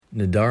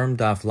Nedarim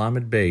Daf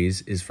Lamed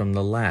Beis is from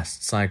the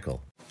last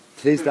cycle.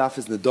 Today's daf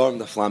is Nedarim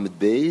Daf Lamed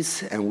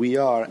Beis, and we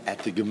are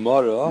at the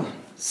Gemara,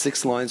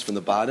 6 lines from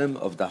the bottom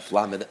of Daf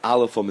Lamed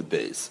Aleph Lamed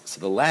Beis.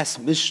 So the last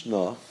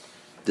Mishnah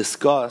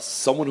discussed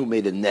someone who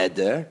made a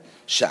neder,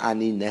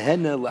 sha'ani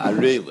nehene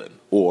la'arelim,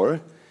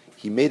 or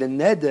he made a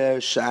neder,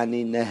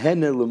 sha'ani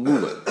nehene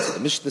l'mulim. So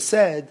the Mishnah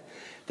said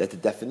that the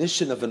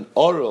definition of an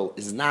oral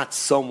is not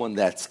someone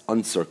that's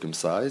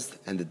uncircumcised,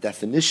 and the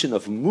definition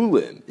of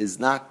mulim is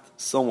not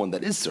someone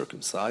that is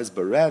circumcised,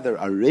 but rather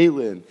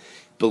arelim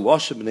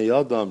b'lashem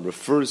b'nei adam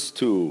refers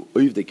to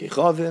oivdei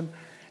kechavim,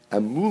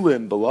 and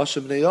mulim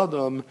b'lashem b'nei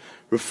adam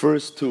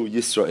refers to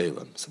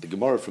Yisraelim. So the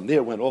Gemara from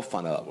there went off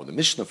on the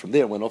Mishnah from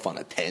there went off on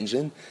a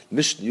tangent. The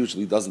Mishnah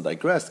usually doesn't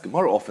digress. The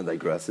Gemara often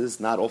digresses,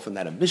 not often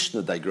that a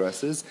Mishnah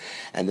digresses,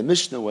 and the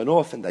Mishnah went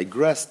off and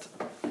digressed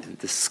and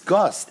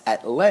discussed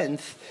at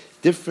length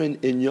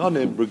different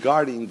inyanim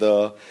regarding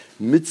the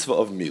mitzvah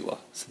of Milah.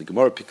 So the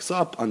Gemara picks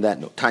up on that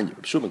note. Tanya,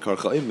 Reb Shimon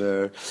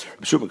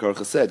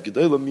Karcha said,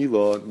 Gedola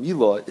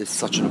Milah is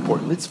such an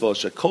important mitzvah,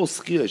 shekol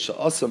schiyah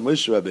she'asa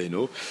Moshe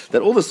Rabbeinu,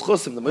 that all the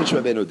schusim that Moshe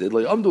Rabbeinu did,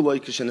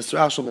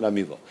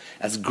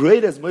 as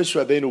great as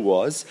Moshe Rabbeinu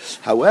was,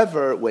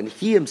 however, when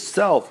he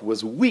himself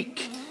was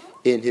weak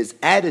in his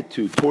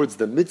attitude towards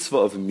the mitzvah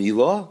of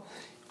Milah,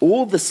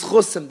 all the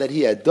schusim that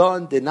he had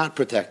done did not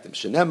protect him.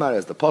 Shenemar,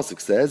 as the pasuk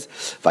says,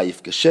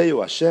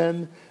 "Vayifkasheyu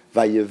Hashem,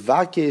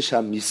 vayevakesh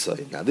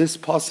hamisay." Now, this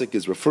pasuk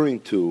is referring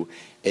to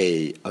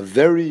a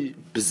very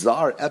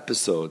bizarre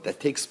episode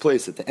that takes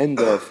place at the end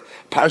of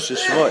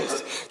Parashat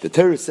Shmos. The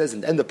Torah says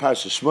in the end of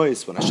Parashat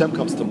Shmos, when Hashem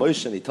comes to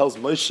Moshe and he tells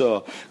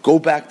Moshe, "Go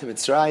back to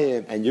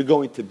Mitzrayim, and you're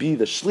going to be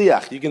the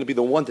shliach. You're going to be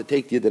the one to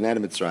take the Yidden out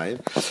of Mitzrayim."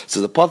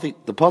 So the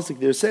pasuk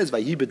there says,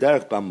 "Vayi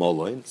b'derech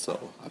b'moloin." So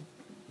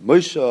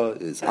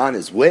Moshe is on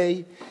his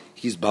way.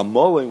 He's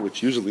b'moloin,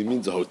 which usually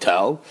means a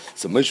hotel.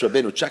 So Moshe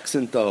Rabbeinu checks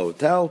into a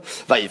hotel.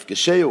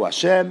 Vayivkasheyu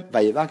Hashem,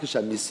 vayevakesh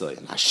hamisay.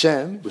 And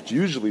Hashem, which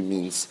usually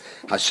means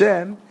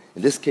Hashem,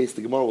 in this case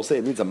the Gemara will say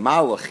it means a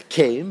malach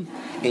came,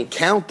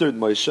 encountered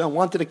Moshe, and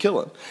wanted to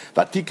kill him.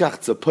 Vatikach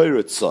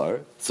tzapora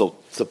tsar. So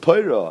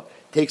tzapora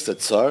takes a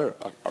tsar,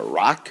 a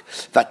rock.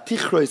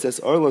 Vatichroy says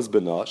Orlas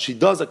bena. She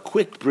does a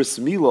quick bris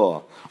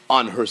milah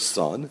on her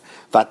son.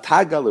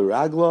 Vataga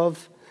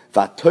l'raglav.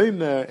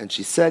 Vatomer, and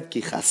she said,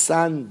 Ki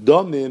chasan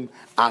domim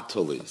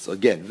atoli. So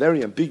again,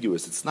 very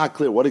ambiguous. It's not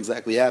clear what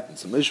exactly happened.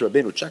 So Moshe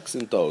Rabbeinu checks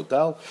into a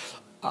hotel.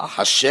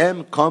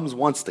 Hashem comes,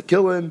 wants to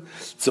kill him.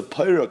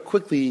 Tzipora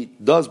quickly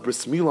does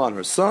bris milah on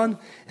her son.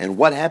 And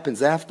what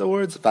happens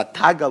afterwards?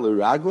 Vataga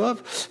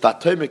l'raglav.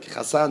 Vatomer ki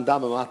chasan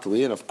domim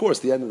atoli. And of course,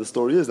 the end of the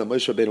story is that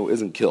Moshe Rabbeinu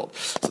isn't killed.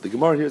 So the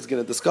Gemara here is going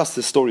to discuss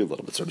this story a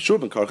little bit. So Reb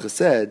Shimon Karcha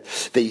said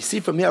that you see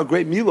from here how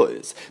great Milah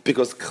is.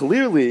 Because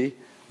clearly,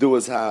 there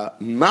was a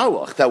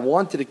malach that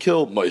wanted to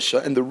kill Moshe,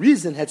 and the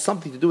reason had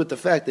something to do with the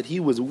fact that he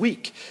was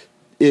weak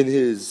in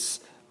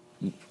his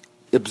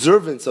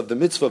observance of the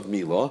mitzvah of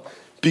Milah,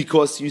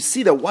 because you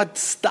see that what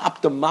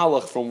stopped the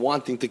malach from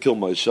wanting to kill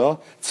Moshe?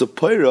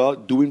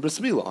 Tzipora doing bris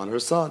milah on her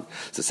son.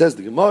 So it says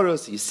the Gemara,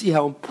 so you see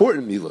how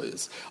important Milah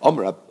is.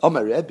 Amar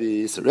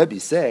Rebbe, so Rebbe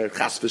said,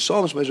 Chas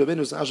v'shalom Moshe Rabbeinu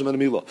is Hashem and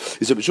Milah.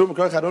 He said, B'shur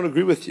Mekarach, I don't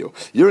agree with you.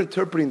 You're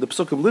interpreting the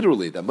psukim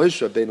literally, that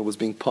Moshe Rabbeinu was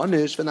being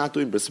punished for not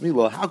doing bris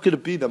milah. How could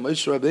it be that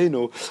Moshe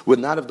Rabbeinu would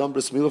not have done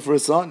bris milah for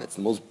his son? It's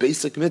the most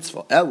basic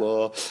mitzvah.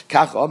 Elo,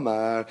 Kach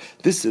Amar,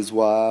 this is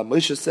why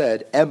Moshe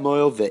said,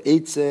 Emoil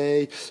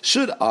ve'etze,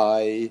 should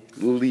I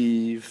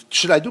leave?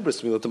 Should I do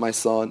bris milah to my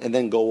son and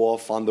then go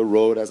off on the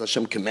road as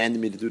Hashem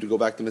commanded me to do to go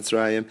back to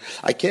Mitzrayim?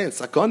 I can't,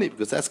 sakani,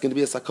 because that's going to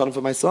be a sakana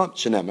for my son.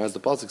 Shenem, as the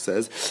pasuk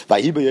says,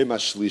 "Vahi b'yom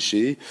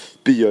hashlishi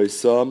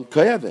b'yosam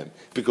kayavim,"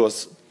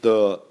 because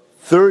the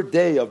third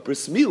day of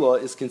bris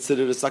milah is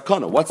considered a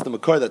sakana. What's the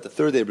makar that the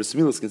third day of bris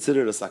milah is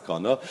considered a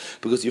sakana?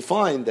 Because you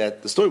find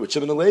that the story with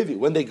Shimon and Levi,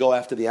 when they go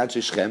after the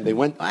Anshe Shechem, they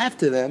went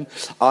after them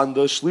on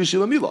the shlishi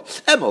l'milah.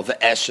 Emel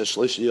ve'esha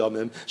shlishi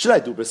yomim. Should I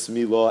do bris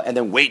milah and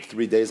then wait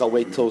 3 days? I'll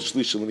wait till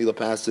shlishi l'milah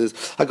passes.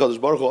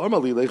 Hakadosh Baruch Hu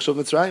Amali leichshav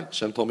Mitzrayim.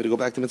 Hashem told me to go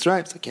back to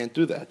Mitzrayim, so I can't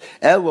do that.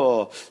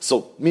 Elo.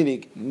 So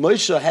meaning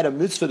Moshe had a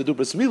mitzvah to do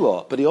bris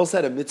milah, but he also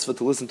had a mitzvah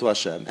to listen to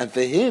Hashem, and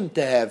for him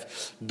to have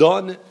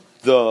done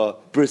the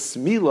bris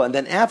milah and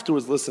then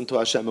afterwards listen to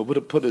Hashem, it would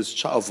have put his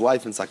child's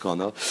life in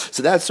sakana.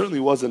 So that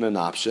certainly wasn't an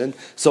option.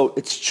 So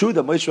it's true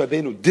that Moshe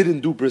Rabbeinu didn't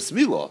do bris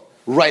milah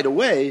right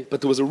away, but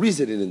there was a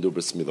reason he didn't do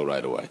bris milah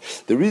right away.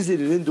 The reason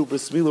he didn't do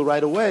bris milah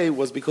right away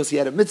was because he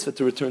had a mitzvah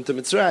to return to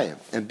Mitzrayim.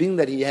 And being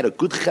that he had a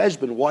good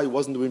cheshbon why he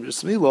wasn't doing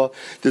bris milah,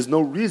 there's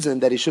no reason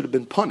that he should have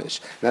been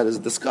punished. Now there's a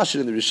discussion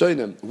in the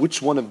Rishonim,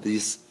 which one of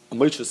these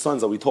Moshe's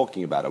sons are we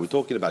talking about? Are we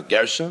talking about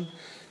Gershom,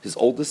 his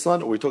oldest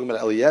son, or we're talking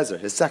about Eliezer,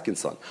 his second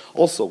son?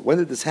 Also, when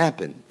did this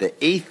happen? The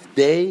 8th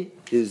day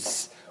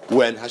is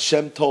when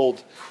Hashem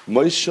told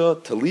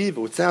Moshe to leave.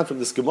 It would sound from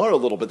this Gemara a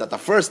little bit that the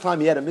first time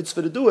he had a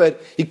mitzvah to do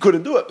it, he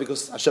couldn't do it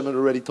because Hashem had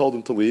already told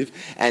him to leave,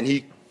 and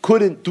he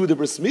couldn't do the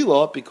bris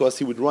milah because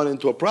he would run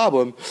into a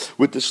problem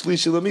with the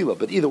shlishi l'milah.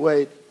 But either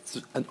way,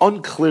 it's an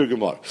unclear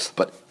Gemara.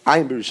 But I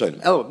am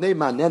B'Rishonim. Elo Bnei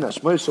Nenash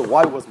Moshe.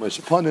 Why was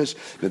Moshe punished?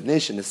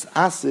 B'Nei is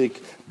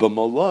Asik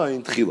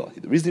B'Maloin Tchila.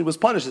 The reason he was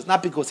punished is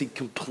not because he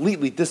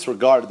completely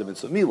disregarded the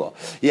mitzvah Milah.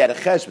 He had a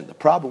cheshbon. The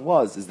problem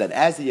is that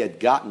as he had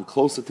gotten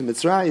closer to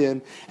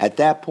Mitzrayim, at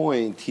that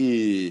point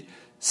he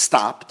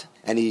stopped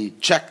and he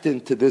checked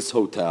into this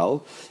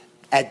hotel.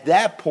 At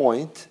that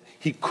point,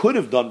 he could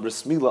have done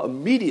bris milah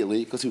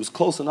immediately because he was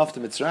close enough to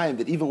Mitzrayim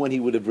that even when he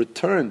would have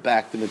returned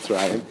back to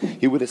Mitzrayim,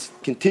 he would have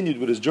continued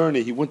with his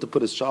journey. He wouldn't have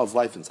put his child's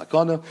life in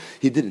sakana.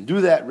 He didn't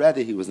do that.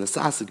 Rather, he was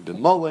nesasik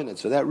b'molin, and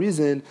for that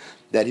reason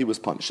that he was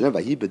punished.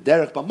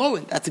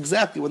 That's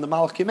exactly when the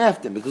Malach came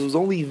after him, because it was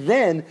only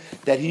then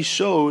that he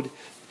showed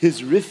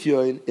his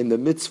rifyon in the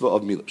mitzvah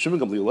of milah.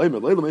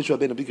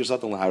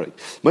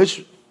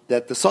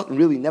 That the Satan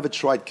really never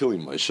tried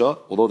killing Moshe,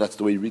 although that's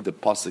the way you read the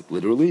pasuk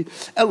literally.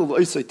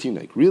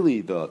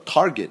 Really, the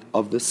target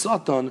of the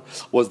Satan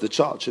was the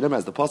child.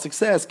 As the pasuk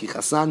says, ki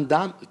chasan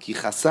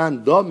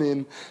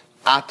damim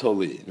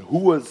atoli. Who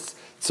was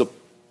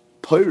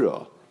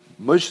Tzipora,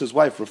 Moshe's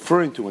wife,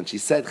 referring to when she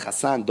said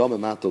Chasan Dama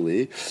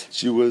Matali?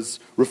 She was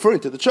referring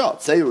to the child.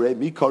 She was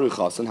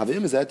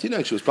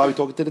probably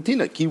talking to the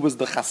Tinok. He was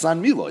the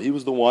Chasan Milah. He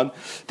was the one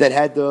that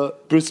had the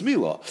Bris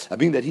Milah.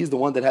 Being that he's the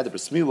one that had the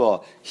Bris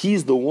Milah,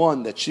 he's the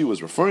one that she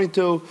was referring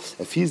to.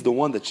 If he's the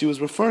one that she was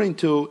referring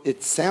to,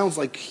 it sounds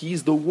like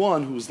he's the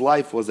one whose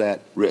life was at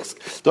risk.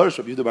 A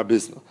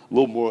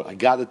little more, I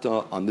got it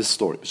on this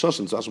story. So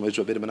these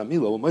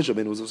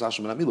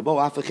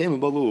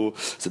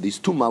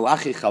two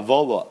Malachi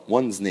Chavala,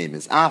 one's name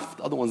is Af,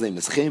 the other one's name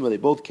is Chema. They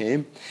both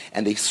came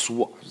and they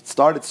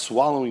started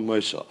swallowing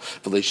Moshe.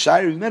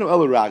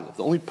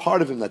 The only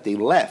part of him that they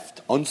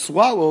left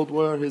unswallowed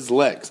were his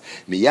legs.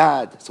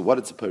 Miyad. So what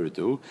did Tzipora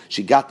do?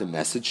 She got the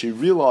message. She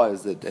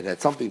realized that it had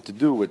something to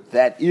do with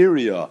that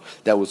area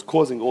that was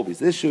causing all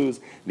these issues.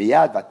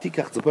 Miyad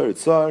vatikach Tzipora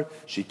tsar.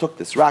 She took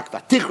this rock,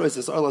 vatichres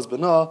es arlas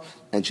b'na,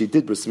 and she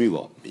did bris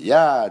milah.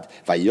 Miyad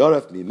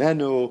vayoref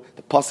mimenu.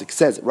 The pasuk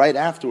says right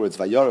afterwards,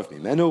 vayoref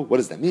mimenu. What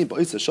does that mean? So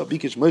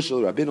Moshe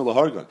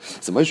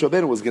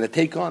Rabbeinu was going to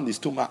take on these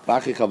two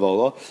Malachi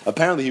Chavala.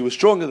 Apparently, he was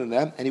stronger than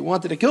them, and he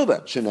wanted to kill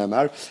them.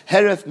 Shenemar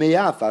heref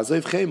meyaf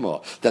azoiv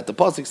chema. That the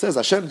pasuk says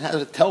Hashem had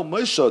to tell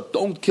Moshe,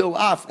 don't kill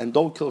Af and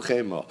don't kill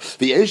Chema.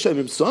 The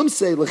Eshavim, some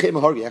say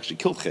lechema hargi, actually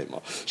killed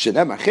Chema.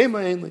 Shenemar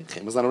chema ainly.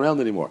 Chema's not around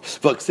anymore.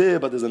 But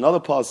there's another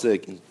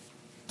pasuk in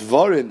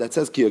Devarim that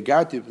says ki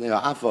yagarti b'nei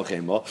ha'afa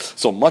chema.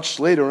 So much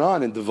later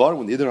on in Devarim,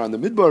 when they're on the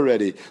midbar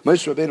already,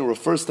 Moshe Rabbeinu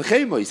refers to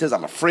Chema. He says,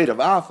 "I'm afraid of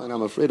Af and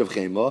I'm afraid of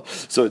Chema."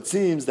 So it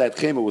seems that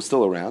Chema was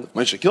still around. If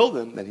Moshe killed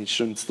him, then he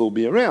shouldn't still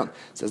be around.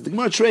 It says the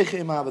Gemara Trei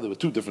Chema. There were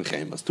two different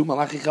Chemas, two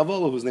Malachi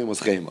Chavala whose name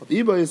was Chema.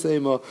 Iba is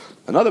Chema.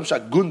 Another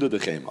Pshat Gunda de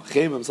Chema.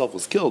 Chema himself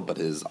was killed, but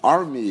his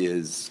army,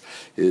 his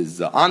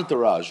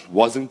entourage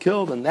wasn't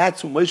killed, and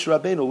that's who Moshe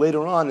Rabbeinu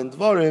later on in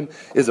Devarim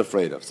is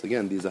afraid of. So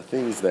again, these are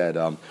things that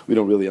we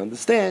don't really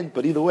understand.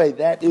 But either way,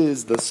 that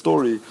is the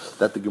story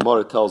that the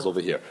Gemara tells over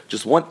here.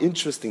 Just one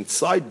interesting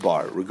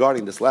sidebar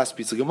regarding this last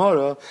piece of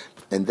Gemara,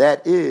 and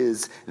that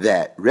is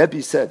that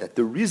Rebbe said that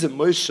the reason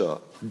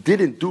Moshe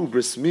didn't do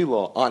bris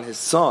milah on his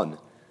son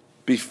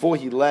before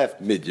he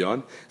left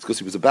Midian is because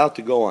he was about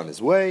to go on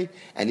his way,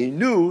 and he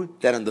knew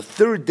that on the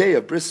third day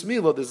of bris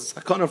milah there's a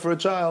sakana for a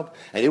child,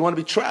 and he didn't want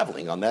to be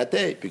traveling on that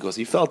day because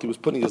he felt he was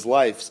putting his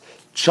life's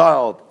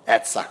child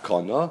at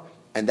sakana.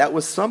 And that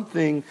was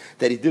something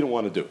that he didn't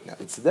want to do. Now,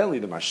 incidentally,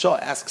 the Marsha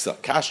asks a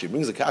kasha, he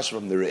brings a kasha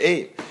from the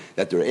Re'im,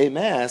 that the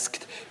Re'im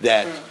asked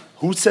that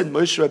who said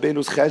Moshe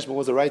Rabbeinu's cheshbon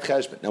was the right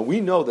cheshbon? Now,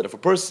 we know that if a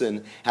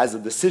person has a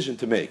decision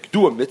to make,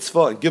 do a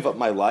mitzvah and give up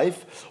my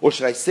life, or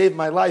should I save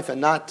my life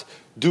and not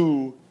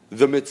do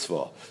the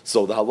mitzvah?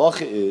 So the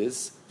halacha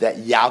is that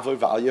Yavor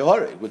v'al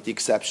Yehareg, with the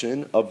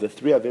exception of the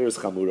three Averos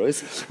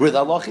Chamuros, where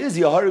the halacha is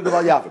Yehareg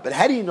v'al Yavor. But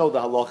how do you know the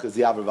halacha is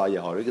Yavor v'al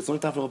Yehareg? It's only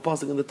time from a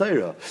pasuk in the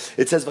Torah.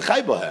 It says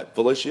v'chai b'hem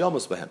v'lo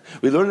sheyamos b'hem.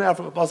 We learn it out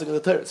from a pasuk in the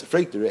Torah. It's a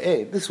freak to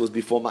Re'eh. This was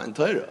before Matan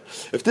Torah.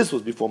 If this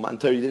was before Matan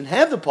Torah, you didn't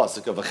have the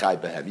pasuk of v'chai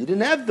b'hem. You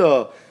didn't have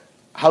the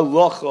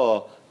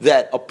halacha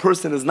that a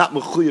person is not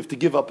mechuyev to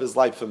give up his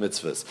life for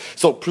mitzvahs.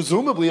 So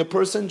presumably a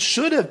person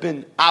should have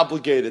been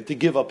obligated to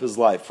give up his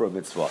life for a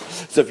mitzvah.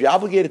 So if you're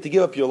obligated to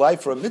give up your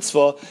life for a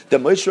mitzvah,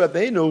 then Moshe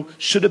Rabbeinu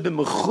should have been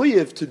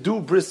mechuyev to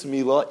do bris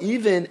milah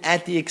even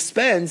at the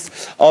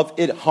expense of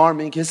it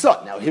harming his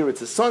son. Now here it's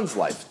his son's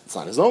life. It's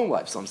not his own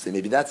life. Some say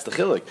maybe that's the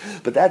chiluk.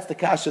 But that's the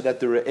kasha that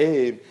the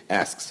Re'eh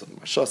asks. So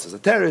Marsha says a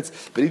teretz.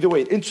 But either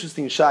way, an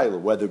interesting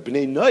shayla, whether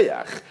Bnei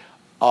Noach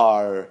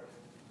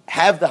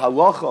have the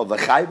halacha of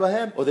v'chai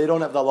b'hem, or they don't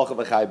have the halacha of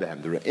v'chai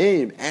b'hem. The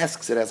Re'im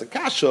asks it as a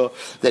kasha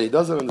that he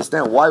doesn't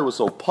understand why it was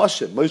so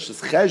pashut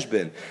Moshe's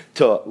cheshbon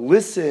to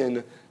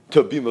listen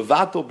to be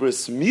mevatel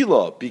bris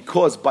milah,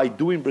 because by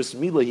doing bris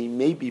milah he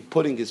may be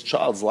putting his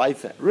child's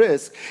life at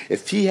risk.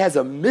 If he has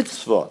a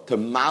mitzvah to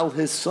mal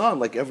his son,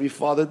 like every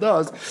father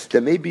does,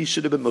 then maybe he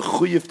should have been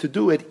mechuyev to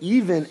do it,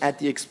 even at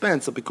the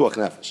expense of pikuach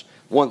nefesh.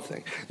 One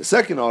thing. The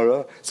second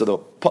aura, so the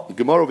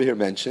Gemara over here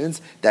mentions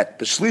that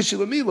b'shlishi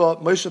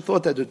l'milah, Moshe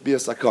thought that it would be a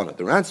sakana.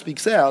 The Ran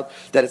speaks out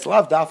that it's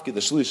lav dafki the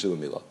shlishi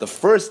l'milah. The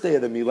first day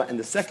of the milah and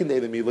the second day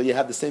of the milah, you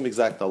have the same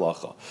exact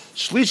halacha.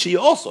 Shlishi, you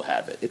also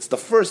have it. It's the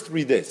first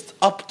 3 days. It's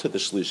up to the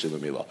shlishi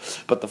l'milah.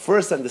 But the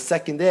first and the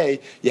second day,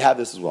 you have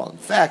this as well. In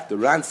fact, the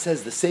Ran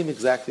says the same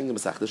exact thing in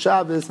Masechta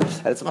Shabbos,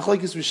 and it's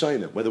machlokes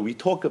rishonim. Whether we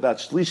talk about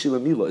shlishi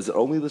l'milah, is it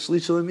only the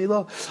shlishi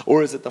l'milah,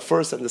 or is it the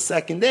first and the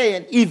second day,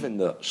 and even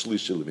the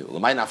shlishi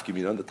l'milah? My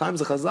nafkamina. In the times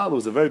of Chazal, it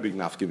was a very big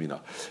nafkamina,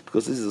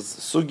 because this is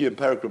sugi and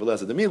parak Rebbe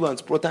Eliezer the Milah, and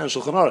it's brought down in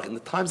Shulchan Aruch. In the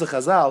times of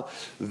Chazal,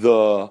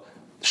 the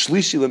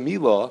Shlishi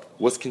L'Milah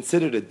was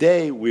considered a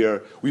day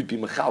where we'd be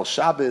Mechal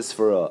Shabbos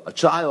for a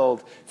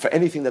child, for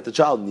anything that the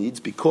child needs,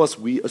 because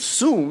we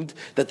assumed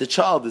that the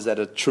child is at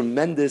a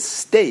tremendous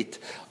state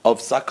of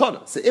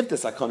sakana. So if the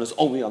sakana is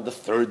only on the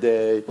third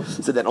day,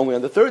 so then only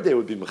on the third day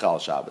would be Mechal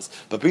Shabbos.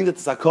 But being that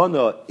the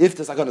sakana, if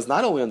the sakana is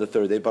not only on the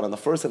third day, but on the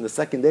first and the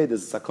second day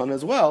there's a sakana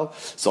as well,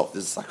 so if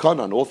there's a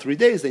sakana on all 3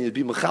 days, then you'd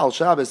be Mechal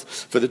Shabbos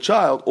for the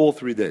child all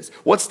 3 days.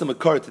 What's the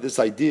makar to this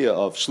idea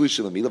of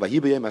Shlishi L'Milah?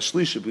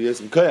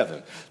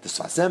 The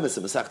Sfasemis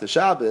in Masechta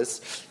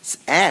Shabbos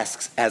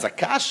asks as a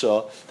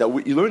kasha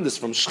that you learn this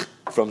from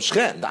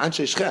Shechem, the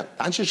Anshe Shechem.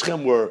 The Anshe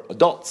Shechem were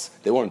adults;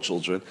 they weren't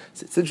children.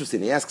 So it's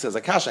interesting. He asks as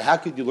a kasha, how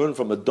could you learn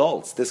from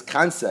adults this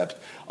concept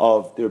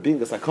of there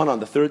being a sakana on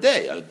the third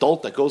day? An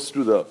adult that goes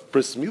through the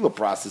bris milah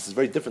process is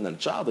very different than a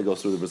child that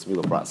goes through the bris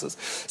milah process.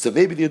 So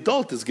maybe the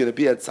adult is going to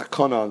be at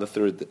sakana on the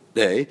third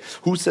day.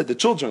 Who said the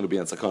children are going to be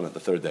at sakana on the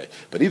third day?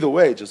 But either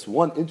way, just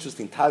one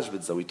interesting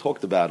tajbitz that we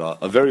talked about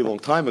a very long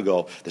time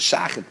ago. The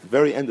Shach at the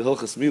very end of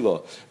Hilchas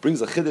Milah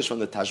brings a chiddush from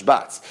the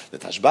Tashbats. The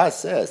Tashbats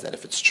says that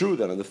if it's true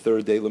that on the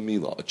third day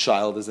L'Milah a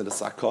child is in a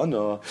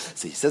sakana,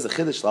 so he says a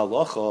chiddush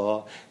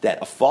la'alacha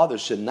that a father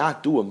should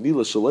not do a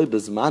milah shalei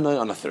bezmanai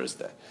on a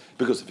Thursday.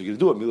 Because if you're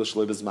going to do a milah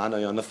shalei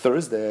bezmanai on a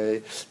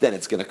Thursday, then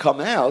it's going to come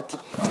out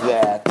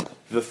that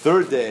the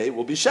third day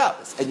will be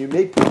Shabbos. And you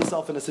may put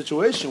yourself in a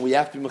situation where you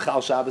have to be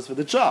Mechal Shabbos for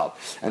the child.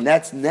 And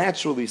that's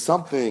naturally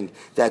something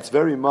that's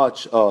very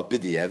much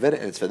b'di'evet,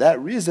 and it's for that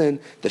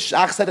reason the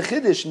Shach said a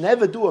Chiddush,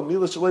 never do a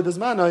Milah Shalei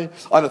Bezmanai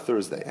on a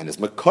Thursday. And his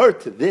makar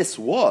to this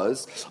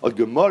was a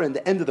Gemara in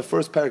the end of the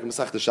first parak of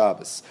Masechta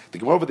Shabbos. The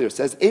Gemara over there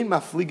says, Ein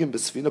mafligim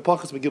b'sfina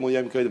pachas megimel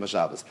yom kodim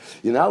HaShabbos.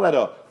 You're not allowed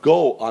to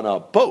go on a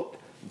boat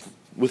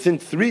within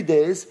 3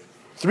 days,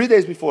 3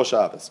 days before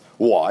Shabbos.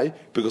 Why?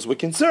 Because we're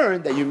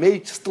concerned that you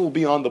may still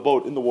be on the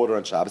boat in the water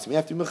on Shabbos. We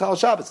have to be Mechal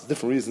Shabbos. There's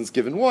different reasons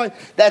given why.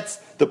 That's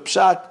the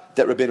pshat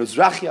that Rabbeinu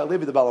Zrachi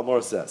Alevi the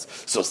Balamor says.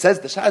 So says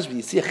the Shashbi,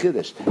 you see a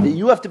chiddush, that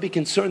you have to be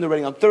concerned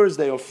already on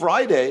Thursday or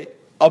Friday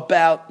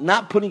about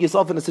not putting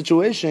yourself in a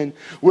situation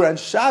where on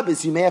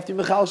Shabbos you may have to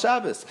be Mechal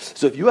Shabbos.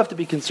 So if you have to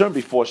be concerned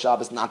before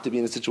Shabbos not to be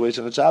in a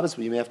situation on Shabbos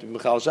where you may have to be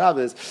Mechal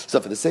Shabbos, so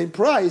for the same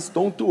price,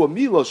 don't do a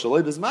Milah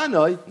Shalei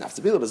Bezmanai.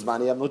 Nafsa Milah Bezmanai,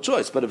 you have no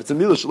choice. But if it's a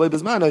Milah Shalei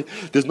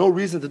Bezmanai, there's no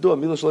reason to do a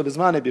Milah Shalei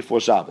Bezmanai before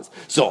Shabbos.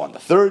 So on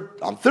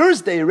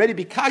Thursday, you already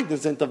be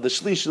cognizant of the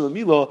Shlish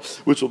Milah,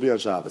 which will be on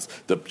Shabbos.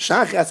 The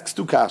Shach asks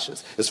 2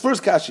 kashas. His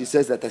first kasha, he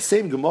says that the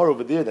same Gemara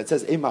over there that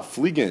says Ema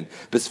Fliegen,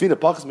 Besfina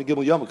Pachas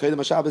Megimel Yom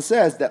Kedem Shabbos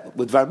says that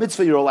with Dvar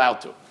Mitzvah, you're allowed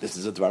to. This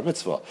is a Dvar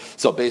Mitzvah.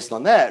 So based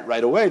on that,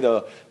 right away,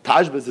 the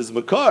Tajbaz is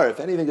Makar. If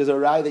anything, is a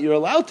right that you're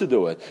allowed to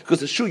do it.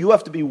 Because it's true, you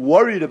have to be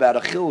worried about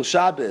a Chil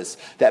Shabbos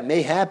that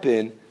may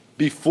happen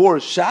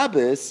before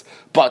Shabbos,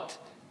 but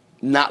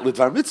not with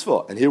Dvar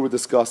Mitzvah. And here we're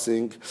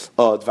discussing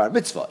Dvar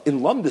Mitzvah.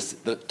 In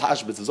Lumdis, the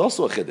Tashbitz is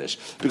also a Chiddush,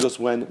 because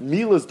when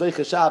Milah is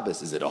Deicha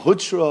Shabbos, is it a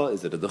Hutra,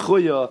 is it a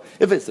Dechuya?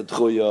 If it's a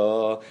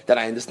Dechuya, then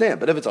I understand.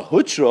 But if it's a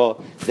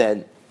Hutra,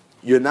 then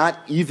you're not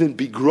even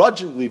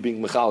begrudgingly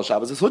being Mechal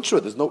Shabbos. It's Hutra.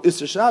 There's no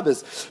Isser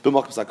Shabbos,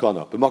 b'makom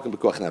sakana, b'makom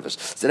b'koach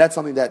nefesh. So that's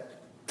something that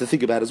to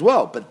think about as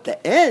well. But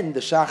the end, the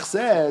Shach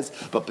says,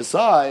 but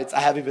besides, I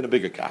have even a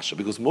bigger kasha,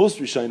 because most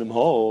Rishonim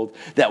hold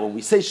that when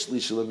we say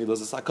Shlish L'Milah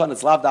is a sakana,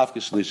 it's lav dafka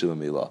Shlish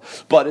L'Milah,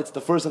 but it's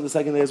the first and the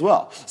second day as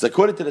well. So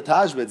according to the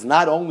Tashbitz,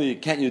 not only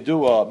can't you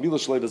do a Milah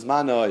Shalei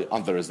Bezmanai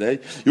on Thursday,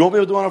 you won't be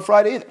able to do it on a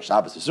Friday either.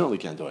 Shabbos, you certainly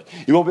can't do it.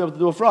 You won't be able to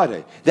do a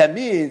Friday. That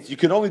means you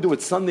can only do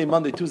it Sunday,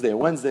 Monday, Tuesday, and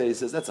Wednesday. He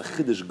says that's a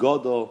Chiddush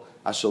Gadol,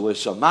 Ashalei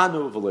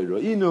Shamanu, V'lei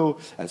Ra'inu,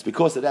 and it's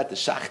because of that the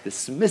Shach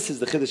dismisses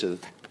the Chiddush of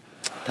the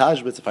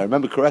Tashbitz. If I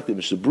remember correctly,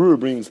 Mr. Brewer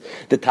brings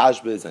the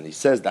Tashbitz and he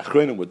says the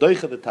Achronim were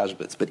doicha the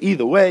Tashbitz. But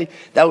either way,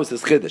 that was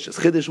his chiddush. His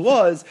chiddush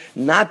was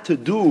not to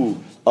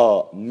do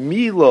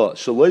Milah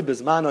Shaloi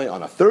Bezmanoi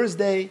on a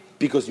Thursday,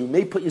 because you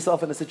may put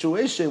yourself in a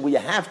situation where you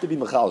have to be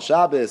Mechal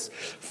Shabbos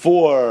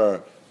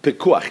for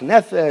Pekuach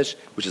Nefesh,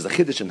 which is a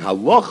Chiddush in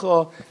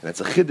Halacha, and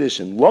it's a Chiddush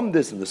in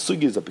Lomdis, and the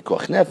Sugis of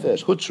Pekuach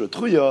Nefesh, Hutra,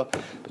 Truya.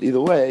 But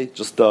either way,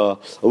 just a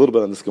little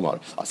bit on this Gemara.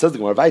 Says the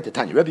Gemara, Vaita,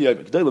 Tanya, Rebbe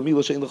Yoim, G'dayla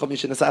Mila Shein L'cham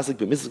Yishin Asasik,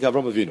 B'mitzvah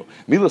Avram Avinu.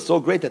 Mila is so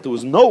great that there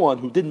was no one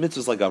who did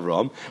mitzvahs like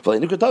Avram,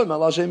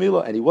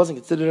 and he wasn't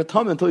considered a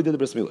Tam until he did the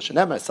Bris Mila.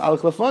 Shenamar, Salach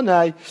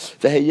Lafanai,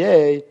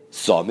 Veheyeh,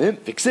 Samim,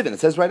 Fiksivin.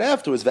 It says right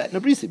afterwards, Vet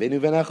Nabrisi, Beinu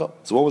Venecha.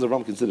 So when was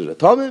Avram considered a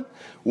Tamim?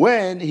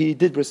 When he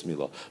did Bris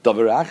Mila.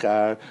 Davar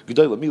Achar,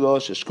 G'dayla Mila,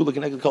 Sheshkula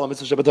Keneged Kol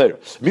HaMitzvah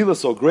Shabbat Mila is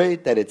so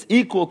great that it's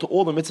equal to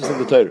all the mitzvahs in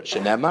the Torah.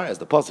 Shenamar, as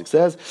the pasuk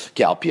says,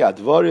 Ki al pi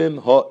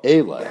advarim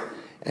ha'ela.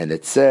 And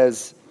it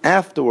says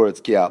afterwards,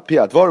 Ki al pi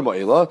advarim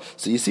ha'ela.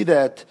 So you see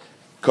that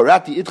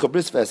Karati Itcha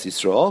Bris Ves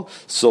Yisrael.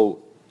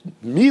 So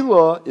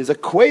Mila is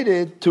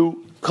equated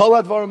to Kol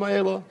advarim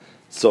ha'ela.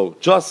 So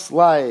just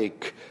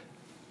like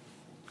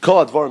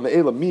Kol advarim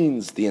ha'ela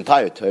means the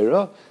entire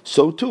Torah,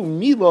 so too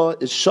Mila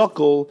is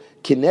shakol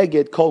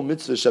kineged kol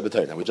mitzvah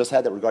Shabbat. Now we just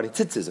had that regarding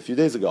tzitzis a few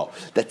days ago.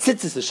 That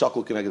tzitzis is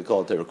shakol kineged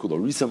kol Torah kulo.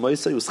 Risa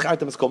Moisa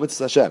Yuschartem is kol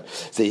mitzvah Hashem.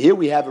 So here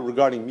we have it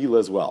regarding Mila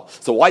as well.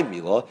 So why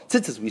Mila?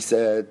 Tzitzis we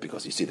said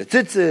because you see the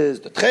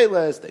tzitzis, the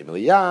tcheles, the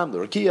emiliyam, the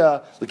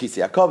rakia, the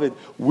kisi akovid.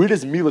 Where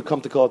does Mila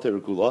come to kol Torah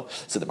kulo?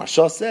 So the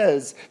Marsha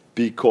says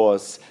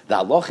because the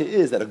halacha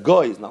is that a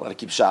guy is not allowed to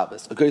keep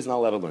Shabbos, a guy is not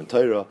allowed to learn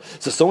Torah.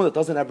 So someone that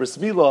doesn't have bris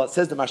Mila,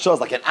 says the Marsha, is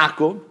like an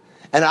akum.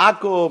 And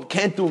akum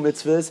can't do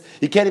mitzvahs,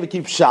 he can't even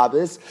keep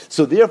Shabbos,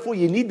 so therefore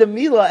you need the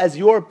Mila as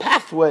your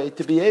pathway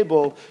to be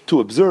able to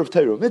observe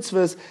Torah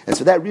mitzvahs, and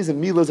for that reason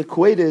Mila is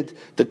equated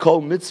to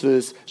kol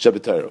mitzvahs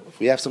Shabbat Torah.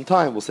 If we have some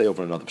time, we'll say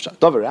over another pshat.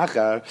 Davar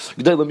achar,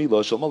 G'dayla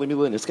Mila, Shalmali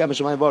Mila, and Eskam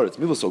Shemayim V'aretz.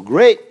 Mila is so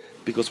great,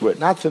 because were it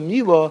not for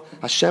Mila,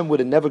 Hashem would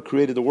have never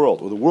created the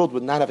world, or the world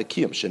would not have a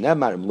kiyum.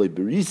 Shenemar imloi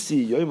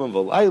berisi yoimam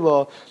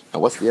v'layla.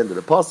 And what's the end of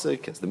the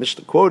pasuk? As the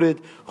Mishnah quoted,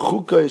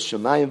 Chukay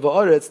shemayim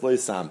v'aretz lo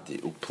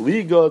yisamti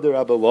upliga de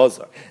Rabbi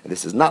Lazar. And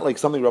this is not like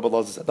something Rabbi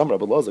Lazar said.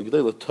 Rabbi Lazar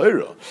G'dayla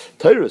Torah.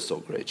 Torah is so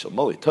great.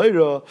 Shalmali Torah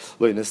lo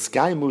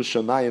neskaimu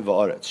shemayim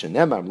v'aretz.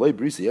 Shenemar imloi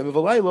berisi yoimam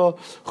v'layla.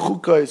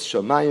 Chukay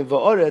shemayim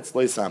v'aretz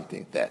lo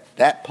yisamti.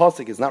 That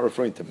pasuk is not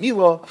referring to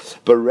Mila,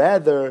 but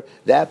rather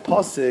that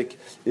pasuk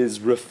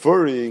is referring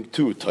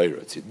to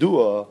Torah. It's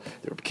Yidua,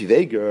 the Reb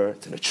Kiveger,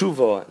 it's in a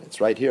Tshuva, and it's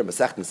right here.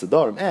 Masechet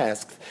Nedarim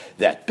asks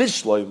that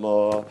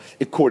Bishloima,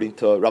 according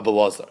to Rabbi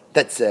Lazar,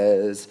 that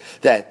says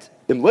that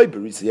Imloi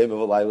Berisi Yom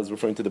V'Layla is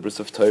referring to the bris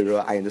of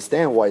Torah. I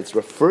understand why it's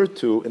referred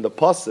to in the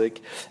pasuk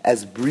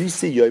as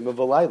Brisi Yom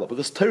V'Layla,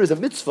 because Torah is a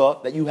mitzvah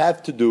that you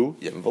have to do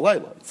Yom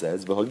V'Layla. It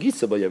says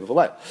V'Hagisa B'Yom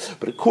V'Layla.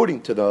 But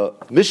according to the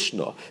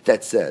Mishnah,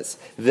 that says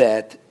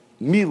that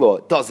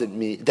Mila doesn't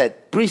mean,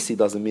 that Brisi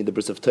doesn't mean the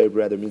bris of Torah,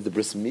 rather means the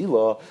bris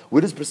Mila. What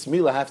does bris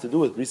Mila have to do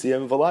with Brisi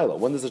Yom V'Layla?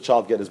 When does a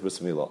child get his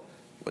bris Mila?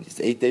 When he's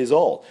 8 days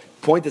old.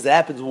 Point is, it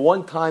happens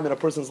one time in a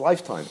person's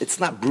lifetime. It's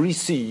not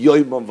Brisi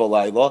Yom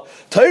V'Layla.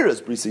 Torah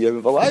is Brisi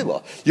Yom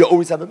V'Layla. You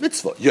always have a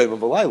mitzvah, Yom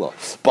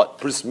V'Layla. But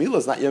bris Mila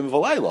is not Yom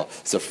V'Layla.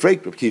 So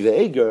Freik Reb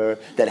Kiva Eger,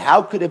 that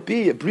how could it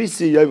be a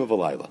Brisi Yom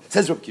V'Layla?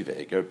 Says Reb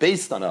Kiva Eger,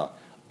 based on a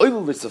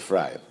Oilis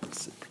Ephraim.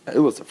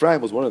 Oilis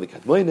Ephraim was one of the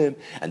Kadmonim,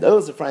 and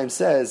Oilis Ephraim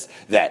says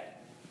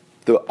that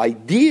the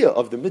idea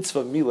of the mitzvah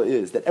of Mila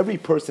is that every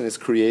person is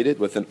created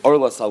with an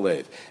Orlas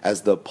Halev.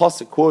 As the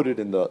pasuk quoted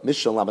in the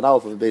Mishnah Laman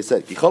Aleph of the Beis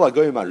said, Kichol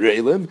HaGoyim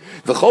HaReilim,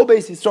 V'chol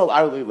Beis Yisrael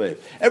Arli Lev.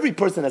 Every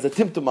person has a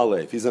Timtum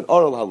Halev. He's an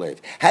Oral Halev.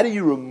 How do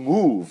you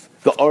remove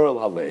the Oral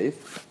Halev?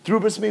 Through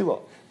Bris Mila.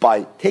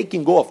 By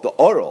taking off the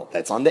oral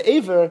that's on the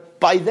aver,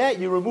 by that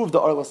you remove the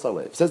Orla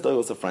Salev. Says the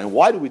Orla Ephraim,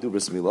 why do we do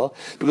Bris Milah?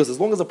 Because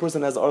as long as a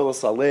person has Orla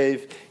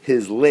Salev,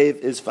 his lev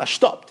is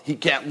fashtopt. He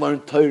can't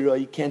learn Torah,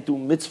 he can't do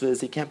mitzvahs,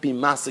 he can't be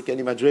masik,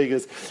 any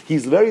madregas.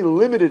 He's very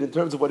limited in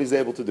terms of what he's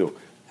able to do.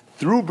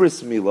 Through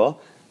Bris Milah,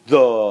 the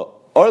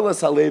Orla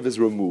Salev is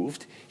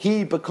removed.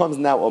 He becomes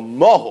now a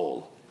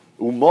mahol.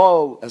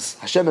 Umal, as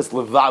Hashem es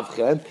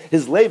levavchem,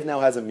 his lev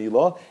now has a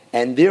milah,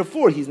 and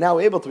therefore he's now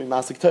able to be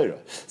masik Torah.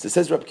 So it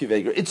says Reb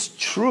Kiveger, it's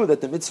true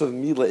that the mitzvah of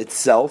milah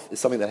itself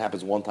is something that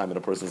happens one time in a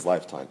person's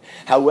lifetime.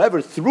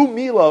 However, through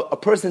milah, a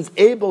person's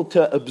able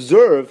to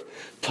observe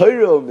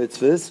Torah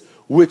mitzvahs,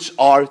 which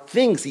are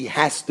things he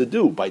has to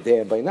do by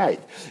day and by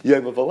night.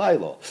 Yom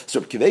V'Layla.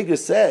 So Reb Kiveger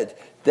said,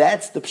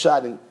 that's the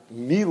pshat in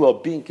Mila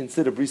being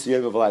considered Brisa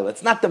Yom V'Layla.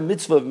 It's not the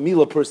mitzvah of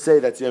Mila per se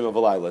that's Yom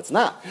V'Layla. It's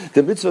not.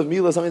 The mitzvah of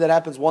Mila is something that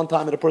happens one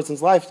time in a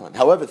person's lifetime.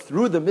 However,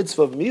 through the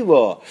mitzvah of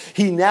Mila,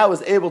 he now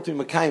is able to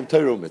Makayim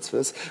Torah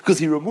mitzvahs because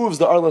he removes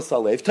the Arla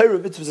Salev. Torah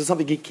mitzvahs is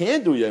something he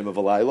can do Yom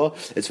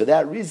V'Layla. It's for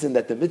that reason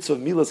that the mitzvah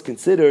of Mila is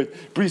considered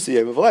Brisa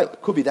Yom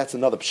V'Layla. Could be that's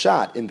another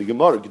pshat in the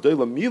Gemara,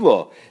 Gedola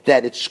Mila,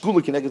 that it's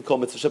Shkula Kineged Kol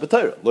Mitzvah Shabbat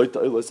Torah.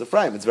 Loita Oilos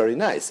Ephraim. It's very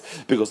nice.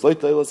 Because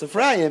Loita Oilos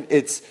Ephraim,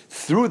 it's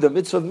through the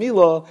mitzvah of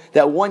Mila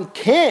that one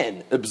can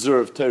can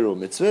observe Torah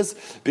mitzvahs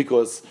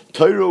because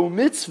Torah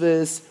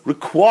mitzvahs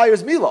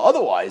requires milah.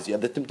 Otherwise, you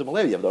have the Timtum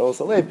Alev, you have the Oros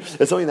Alev.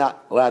 That's something you're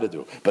not allowed to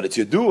do. But it's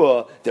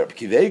Yedua, the Rabbi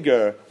Akiva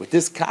Eiger, with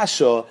this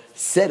kasha,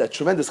 said a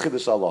tremendous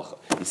chiddush halacha.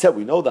 He said,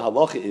 we know the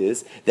halacha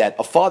is that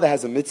a father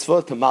has a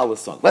mitzvah to mal his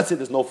son. Let's say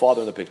there's no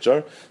father in the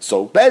picture,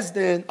 so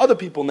Bezdin, other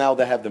people now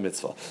that have the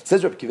mitzvah.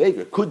 Says Rabbi Akiva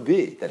Eiger, could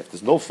be that if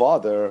there's no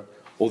father,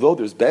 although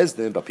there's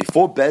Bezdin, but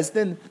before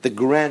Bezdin, the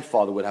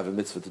grandfather would have a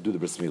mitzvah to do the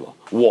bris milah.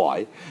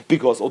 Why?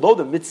 Because although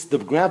the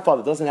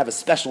grandfather doesn't have a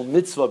special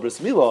mitzvah bris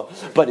milah,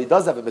 but he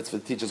does have a mitzvah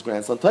to teach his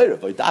grandson Torah.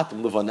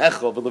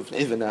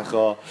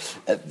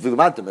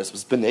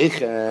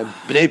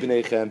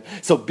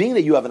 So being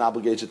that you have an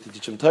obligation to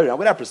teach him Torah, and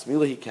without bris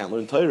milah he can't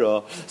learn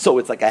Torah. So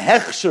it's like a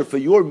hechsher for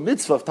your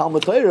mitzvah of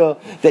Talmud Torah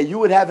that you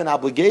would have an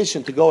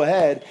obligation to go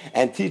ahead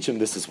and teach him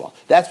this as well.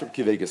 That's what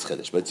Akiva Eiger's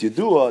chiddush. But it's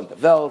Yedua and the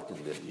Welt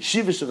and the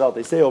Yeshiva Shevelt,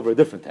 they say over a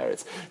different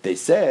teretz. They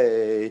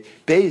say,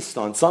 based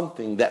on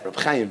something that Reb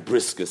Chaim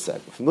Briska said.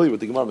 We're familiar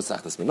with the Gemara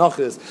Masechtas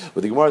Menachos,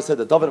 where the Gemara said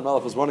that David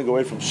HaMelech was running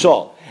away from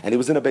Shaul, and he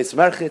was in a base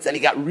merchitz, and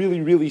he got really,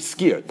 really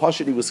scared.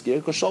 Pashut, he was scared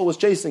because Shaul was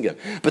chasing him.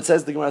 But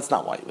says the Gemara, that's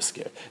not why he was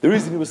scared. The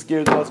reason he was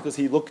scared was because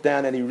he looked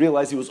down and he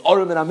realized he was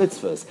Arum in our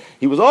mitzvahs.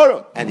 He was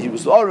Arum, and he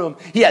was Arum,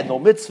 he had no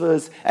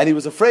mitzvahs, and he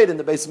was afraid in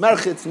the base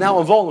merchitz, now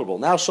I'm vulnerable.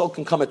 Now Shaul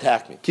can come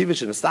attack me.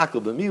 Kivish and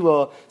Estakel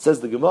B'Milah, says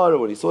the Gemara,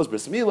 when he saw his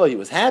bris milah, he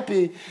was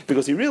happy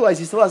because he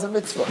realized he still has a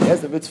mitzvah. He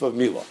has the mitzvah of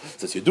milah.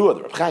 Says Yedua,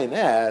 the Reb Chaim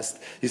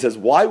asked, he says,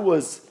 why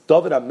was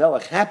David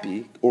HaMelech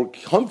happy or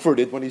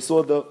comforted when he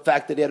saw the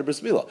fact that he had a bris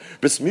milah?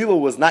 Bris milah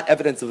was not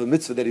evidence of a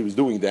mitzvah that he was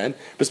doing then.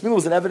 Bris milah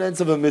was an evidence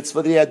of a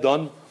mitzvah that he had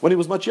done when he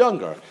was much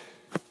younger.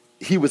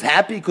 He was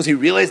happy because he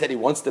realized that he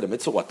once did a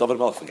mitzvah. What, David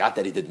HaMelech forgot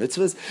that he did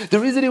mitzvahs? The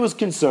reason he was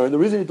concerned, the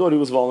reason he thought he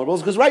was vulnerable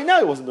is because right now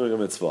he wasn't doing a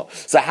mitzvah.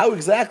 So how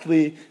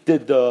exactly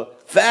did the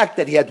fact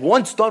that he had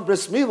once done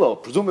bris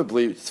milah,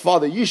 presumably his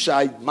father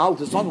Yishai maled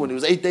his son when he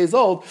was 8 days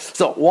old,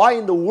 so why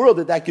in the world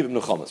did that give him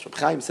nechamas? Reb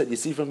Chaim said, you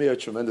see from here a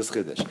tremendous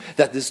chiddush,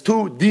 that there's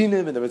two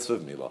dinim in the mitzvah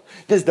of milah.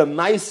 There's the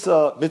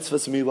maisa mitzvah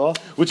milah,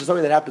 which is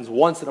something that happens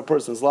once in a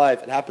person's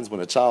life. It happens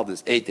when a child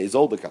is 8 days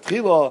old, the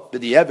katchila,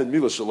 b'di'evan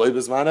milah shaloi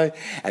b'zmanai,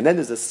 and then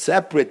there's a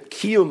separate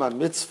kiyum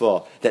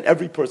mitzvah that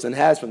every person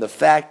has from the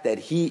fact that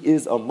he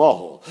is a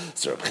mahol.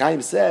 So Reb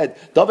Chaim said,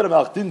 David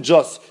HaMelech didn't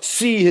just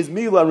see his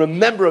milah and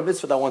remember a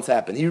mitzvah that once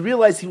happened. He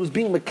realized he was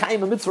being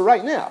mekayim a mitzvah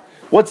right now.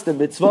 What's the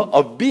mitzvah?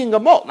 Of being a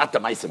mol, not the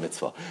maisa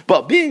mitzvah,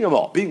 but being a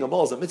mol. Being a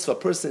mol is a mitzvah. A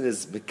person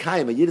is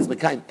mekayim, a yid is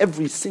mekayim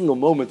every single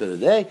moment of the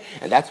day,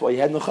 and that's why he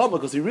had nechama,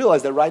 because he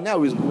realized that right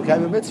now he was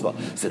mekayim a mitzvah.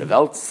 So the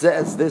Welt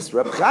says this,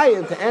 Reb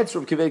Chaim, to answer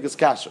Reb Akiva Eiger's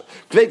kasha.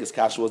 Akiva Eiger's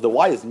kasha was the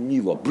why is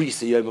milah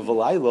brisa yom of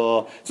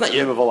alayla? It's not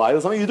yom of alayla.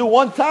 It's something you do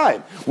one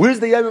time.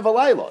 Where's the yom of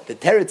alayla? The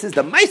teretz is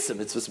the maisa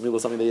mitzvah milah,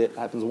 something that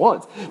happens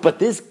once. But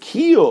this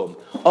kiyum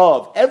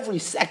of every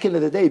second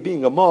of the day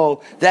being a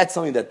mol, that's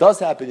something that does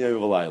happen yom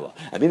of alayla.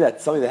 I mean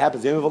that's something that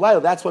happens Yom V'Layla.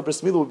 That's why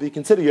bris milah would be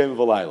considered Yom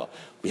V'Layla.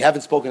 We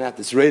haven't spoken at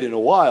this rate in a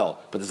while,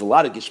 but there's a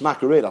lot of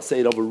gishmak rate. I'll say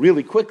it over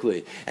really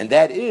quickly, and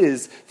that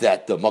is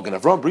that the Magen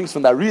Avraham brings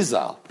from the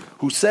Arizal,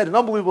 who said an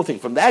unbelievable thing.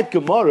 From that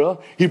Gemara,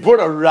 he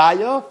brought a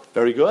raya,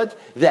 very good,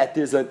 that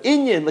there's an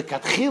inyan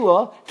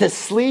l'katchila to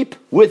sleep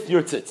with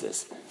your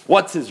tzitzis.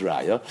 What's his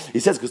raya? He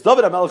says, because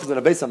David HaMelech is in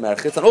a base of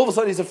merchitz, and all of a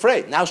sudden he's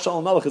afraid. Now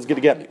Shaul HaMelech is going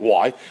to get me.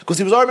 Why? Because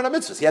he was armed in a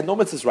mitzvah. He had no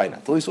mitzvahs right now.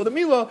 Until he saw the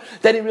milah,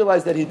 then he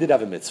realized that he did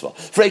have a mitzvah.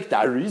 Freik the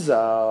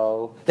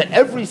Arizal, that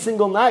every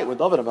single night when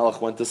David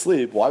HaMelech went to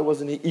sleep, why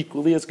wasn't he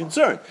equally as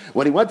concerned?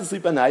 When he went to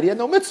sleep at night, he had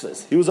no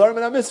mitzvahs. He was armed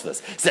in a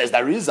mitzvahs. Says the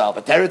Arizal,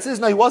 but Teretz is,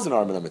 no, he wasn't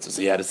armed in a mitzvah.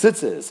 So he had a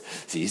tzitzis.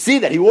 So you see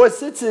that he wore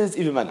tzitzis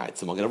even by night.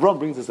 So Magen Avraham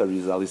brings this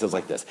Arizal. He says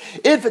like this.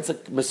 If it's a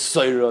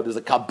Messiah, there's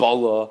a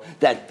Kabbalah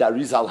that the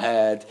Arizal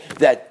had,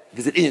 that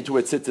there's an inyan to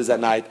where it sits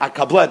at night,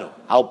 akablenu,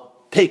 I'll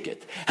take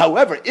it.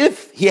 However,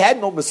 if he had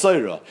no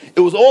Messiah, it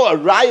was all a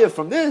raya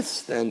from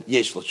this, then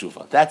yesh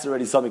l'tshuva. That's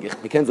already something,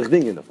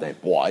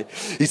 why?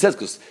 He says,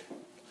 because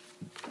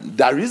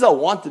the Arizal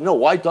wanted to know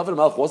why David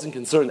HaMelech wasn't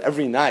concerned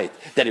every night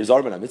that he was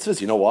armed on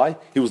mitzvahs. You know why?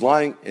 He was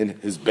lying in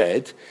his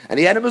bed, and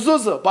he had a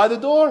mezuzah by the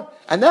door,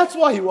 and that's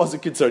why he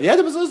wasn't concerned. He had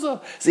a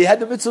mezuzah. So he had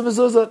the mitzvah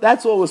mezuzah.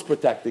 That's what was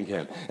protecting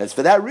him. And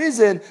for that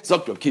reason,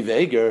 Zok Reb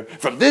Akiva Eiger,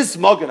 from this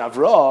Magen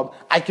Avraham,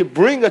 I could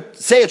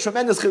say a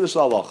tremendous chiddush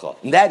halacha.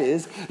 And that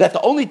is, that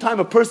the only time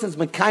a person is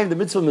mekayim the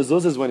mitzvah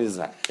mezuzah is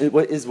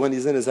when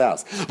he's in his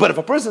house. But if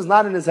a person is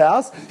not in his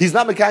house, he's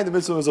not mekayim the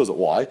mitzvah mezuzah.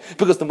 Why?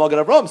 Because the Magen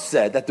Avraham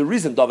said that the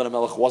reason David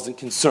HaMelech wasn't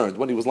concerned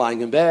when he was lying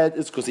in bed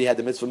is because he had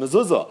the mitzvah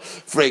mezuzah.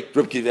 Freik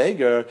Reb Akiva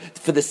Eiger,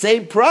 for the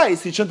same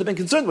price, he shouldn't have been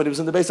concerned when he was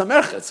in the base of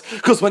merchitz.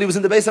 Because when he was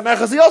in the base of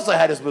merchitz, he also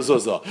had his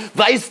mezuzah.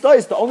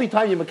 Vayis, the only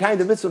time you're mekayim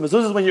the mitzvah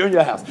mezuzah is when you're in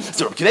your house.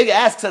 So Reb Akiva Eiger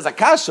asks as a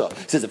kasha,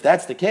 he says if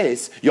that's the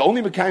case, you're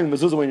only mekayim the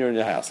mezuzah when you're in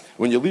your house.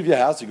 When you leave your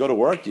house, you go to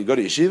work, you go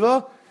to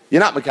yeshiva,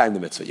 you're not mekayim the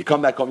mitzvah. You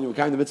come back home, you're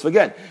mekayim the mitzvah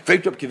again.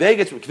 Freik Reb Akiva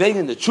Eiger,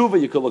 in the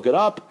tshuva, you can look it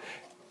up.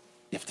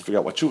 You have to figure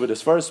out what tshuva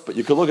is first, but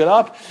you can look it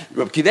up.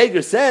 Reb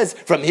Kiva says,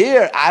 from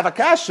here, I have a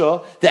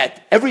kasha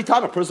that every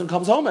time a person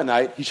comes home at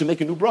night, he should make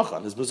a new bracha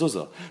on his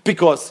mezuzah.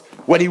 Because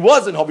when he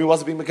wasn't home, he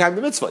wasn't being Mekayim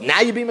the mitzvah.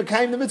 Now you're being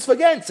Mekayim the mitzvah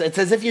again. So it's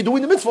as if you're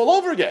doing the mitzvah all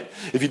over again.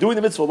 If you're doing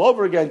the mitzvah all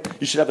over again,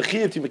 you should have a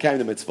chiyuv to be Mekayim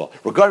the mitzvah.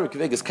 Regarding Reb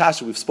Kiva's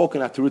kasha, we've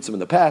spoken at Terutzim in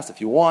the past.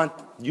 If you want,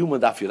 Yuma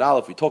Daf Yud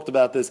Aleph, we talked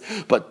about this.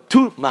 But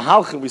two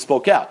mahalchim we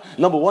spoke out.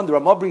 Number one, the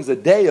Ramah brings a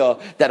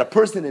daya that a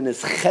person in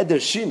his cheder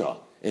shina,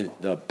 in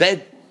the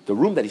bed, the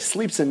room that he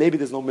sleeps in, maybe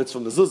there's no mitzvah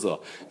mezuzah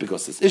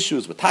because there's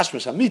issues with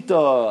tashmish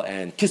hamita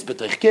and kis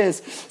b'toich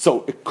kis.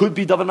 So it could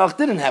be David Melech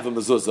didn't have a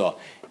mezuzah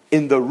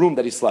in the room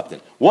that he slept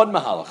in. One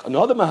mahalach.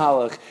 Another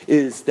mahalach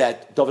is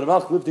that David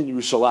Melech lived in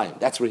Yerushalayim.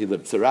 That's where he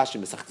lived. It's a Rashi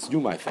Mesachtes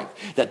Yuma, I think.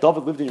 That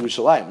David lived in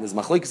Yerushalayim. There's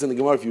machlekes in the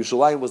Gemara if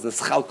Yerushalayim was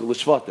neschalkel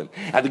l'shvatim.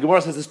 And the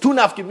Gemara says there's two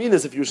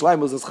nafkeminas if Yerushalayim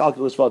was neschalkel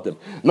l'shvatim.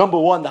 Number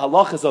one, the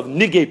halachas of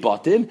nigei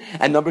batim,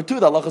 and number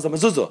two, the halachas of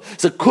mezuzah.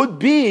 So it could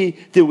be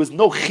there was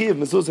no chiv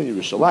mezuzah in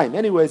Yerushalayim.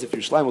 Anyways, if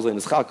Yerushalayim was like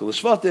neschalkel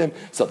l'shvatim,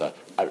 so the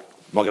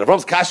Magen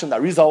Avram's kasha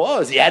that Rizal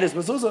was, he had his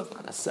mezuzah.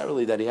 Not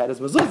necessarily that he had his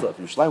mezuzah. If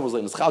Yerushalayim was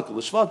like neschalkel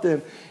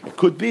l'shvatim, it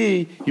could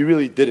be he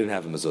really didn't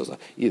have a mezuzah.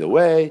 Either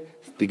way,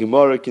 the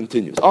Gemara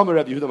continues. So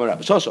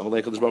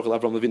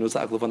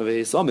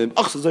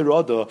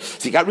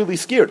he got really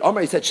scared.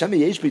 He said,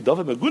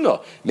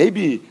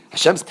 maybe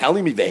Hashem's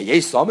telling me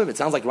it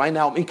sounds like right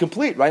now I'm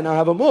incomplete. Right now I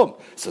have a mum.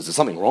 So is there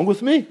something wrong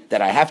with me?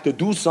 That I have to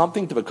do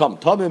something to become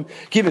tamim?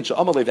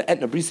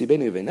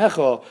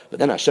 But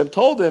then Hashem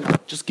told him,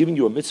 just giving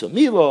you a mitzvah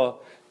milah,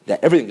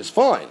 that everything is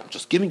fine. I'm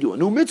just giving you a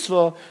new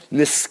mitzvah.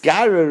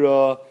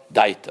 Niskarera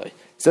daitai.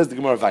 Says the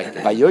Gemara,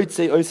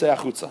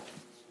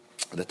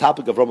 the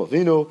topic of Avram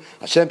Avinu,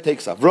 Hashem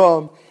takes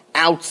Avram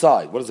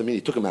outside. What does it mean?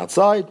 He took him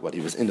outside. What, he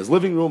was in his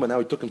living room, and now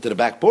he took him to the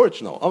back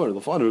porch? No. My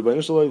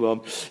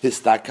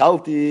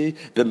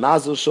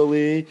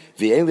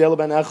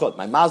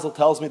mazel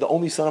tells me the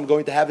only son I'm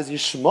going to have is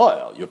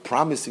Yishmael. You're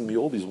promising me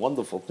all these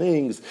wonderful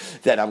things,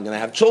 that I'm going to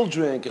have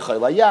children.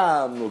 All I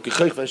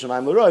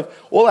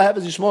have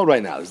is Yishmael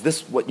right now. Is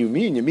this what you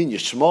mean? You mean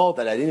Yishmael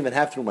that I didn't even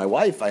have through my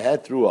wife? I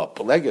had through a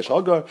Pelegesh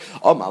Hagar?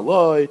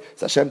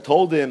 So Hashem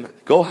told him,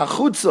 go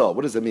hachutza.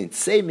 What does it mean?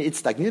 Say me, it's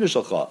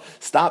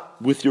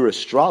stop with your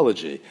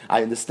astrology.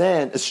 I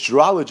understand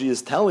astrology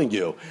is telling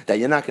you that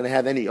you're not going to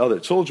have any other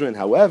children.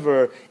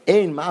 However,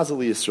 ein mazel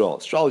Yisrael.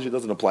 Astrology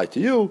doesn't apply to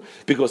you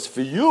because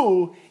for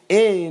you,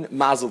 ein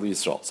mazel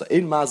Yisrael. So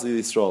ein mazel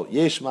Yisrael,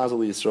 yesh mazel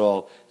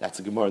Yisrael. That's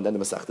a Gemara, and then the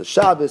Masechta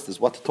Shabbos. There's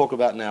what to talk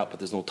about now, but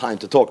there's no time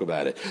to talk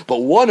about it.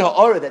 But one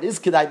ha'ara that is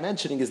kedai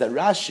mentioning is that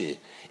Rashi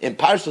in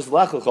Parshas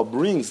Lech Lecha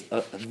brings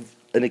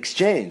an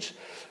exchange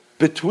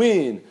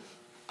between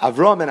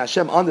Avram and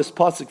Hashem on this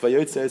pasuk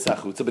Vayotzei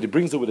Echutza, but he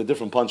brings it with a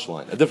different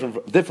punchline, a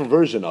different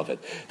version of it.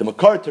 The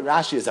Makar to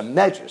Rashi is a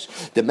medrash.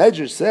 The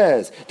medrash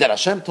says that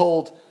Hashem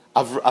told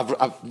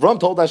Avram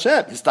told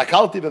Hashem,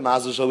 "Histakalti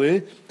b'mazel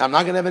shali, I'm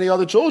not going to have any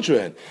other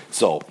children."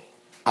 So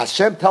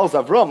Hashem tells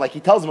Avram, like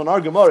he tells him on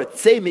our Gemara,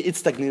 "Tzei mi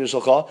itztaknir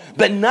shalcha,"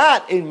 but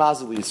not in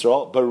mazel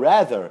Yisrael, but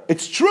rather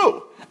it's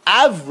true.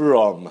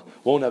 Avram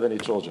won't have any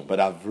children, but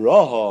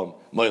Avraham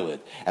Moilid.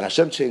 And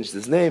Hashem changed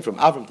his name from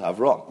Avram to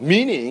Avram,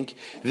 meaning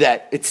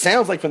that it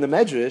sounds like from the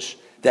Medrash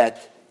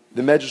that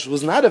the Medrash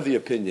was not of the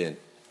opinion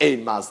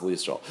Ein Mazel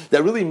Yisrael.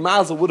 That really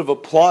Mazel would have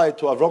applied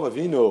to Avram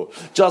Avinu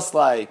just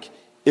like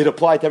it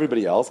applied to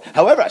everybody else.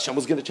 However, Hashem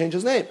was going to change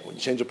his name. When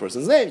you change a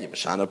person's name, you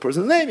mashana a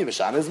person's name, you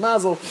mashana his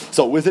mazel.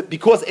 So was it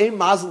because Ein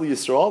Mazel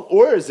Yisrael,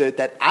 or is it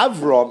that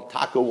Avram,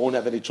 Taka, won't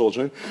have any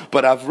children,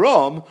 but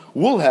Avram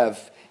will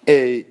have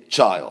a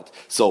child?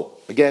 So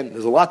again,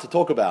 there's a lot to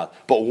talk about,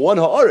 but one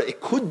ha'ara,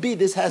 it could be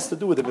this has to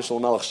do with the Mishnah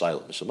Melech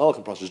Shaila. Mishnah Melech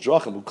and Parshas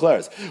Drachim who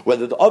declares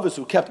whether the others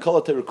who kept Kol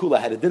HaTerakula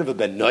had a din of a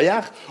Ben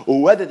Noyach,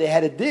 or whether they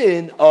had a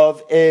din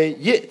of a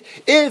Yid.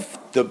 If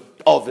the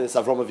Ovis,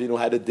 Avram Avinu,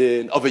 had a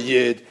din of a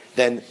Yid,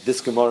 then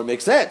this Gemara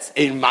makes sense.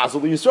 Ein Mazel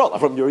Yisrael,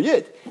 Avram your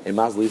Yid. Ein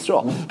Mazel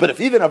Yisrael. But if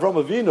even Avram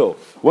Avinu,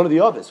 one of the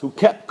Ovis, who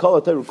kept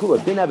Kol HaTerakula,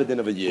 didn't have a din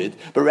of a Yid,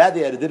 but rather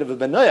he had a din of a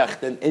Ben Noyach,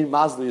 then Ein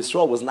Mazel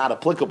Yisrael was not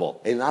applicable.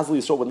 Ein Mazel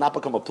Yisrael would not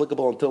become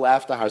applicable until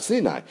after Har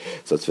Sinai.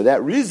 So it's for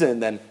that reason,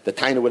 then the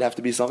Taina would have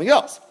to be something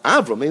else.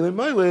 Avram Elin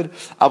Moilid,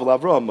 Avram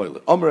Avram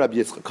Moilid. Omer Rabbi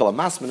Yitzchak, Kol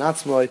HaMas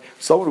Menatzmoi,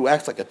 someone who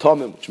acts like a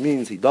Tomim, which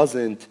means he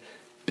doesn't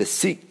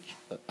beseek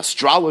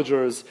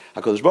astrologers.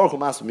 HaKadosh Baruch Hu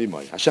Mas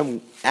Mimai.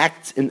 Hashem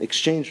acts in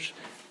exchange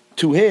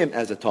to him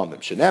as a Tomim.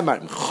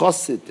 Shenemar im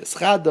chosid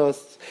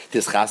tischados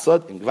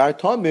tischasod im gvar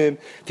Tomim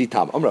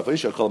titam. Amar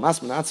Avishar Kol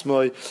HaMas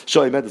Menatzmoi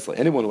Shoi Medesloi.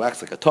 Anyone who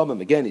acts like a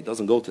Tomim, again, he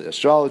doesn't go to the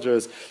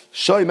astrologers.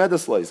 Shoi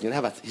Medesloi.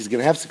 He's going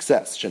to have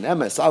success.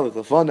 Shenemar Salach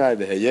Lefonai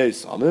v'Heyei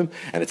Samim.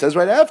 And it says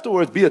right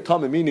afterwards, be a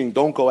Tomim, meaning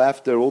don't go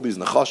after all these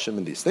Nachashim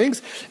and these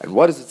things. And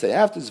what does it say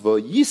after?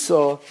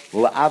 V'Yisa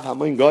La'av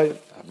Hamoin Goyim.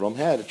 Avram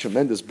had a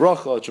tremendous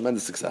bracha, a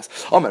tremendous success.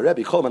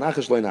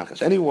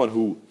 Anyone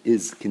who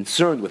is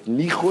concerned with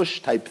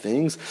nichush type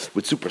things,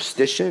 with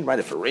superstition, right?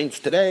 If it rains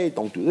today,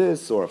 don't do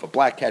this, or if a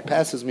black cat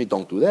passes me,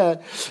 don't do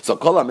that. So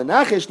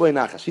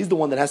he's the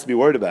one that has to be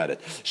worried about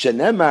it.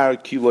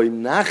 Shenemar ki lo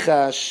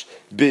nachash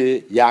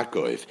be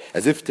Yaakov.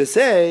 As if to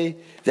say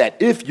that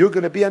if you're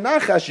going to be a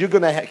Nachash, you're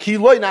going to have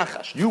Kiloi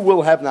Nachash. You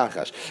will have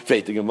Nachash.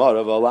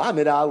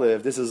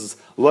 This is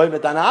Loi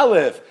Metan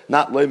Aleph,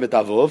 not Loi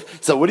Metavov.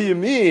 So what do you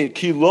mean?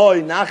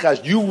 Kiloi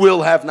Nachash, you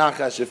will have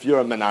Nachash if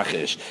you're a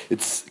Menachish.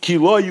 It's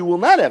Kiloi, you will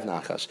not have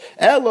Nachash.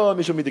 Elo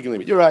Mishum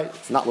Midigilim. You're right.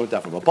 It's not learned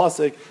out from a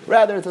pasuk.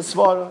 Rather, it's a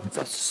svara. It's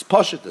a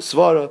pashut, a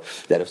svara,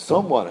 that if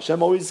someone,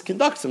 Hashem always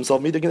conducts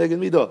himself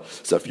midah.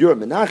 So if you're a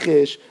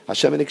Menachish,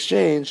 Hashem in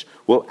exchange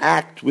will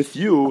act with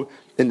you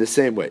in the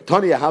same way.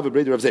 Tani Yahav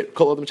Breder Rav Zeir.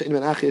 Kol Adam Shein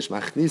Menachish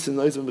Machnisin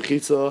Noizim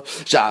Bechitza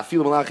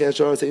Sha'afil Menachish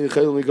Shar Sein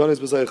Chayil Migonis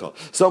B'Zeicha.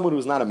 Someone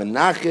who's not a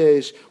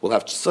Menachish will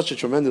have such a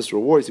tremendous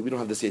reward. See, we don't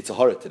have this Yetzer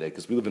Hara today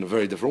because we live in a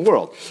very different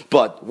world.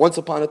 But once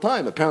upon a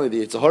time, apparently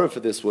the Yetzer Hara for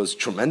this was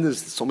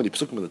tremendous. There's so many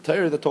psukim in the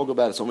Torah that talk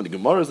about it. So many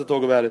Gemaras that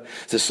talk about it.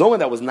 So someone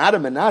that was not a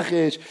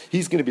Menachish,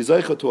 he's going to be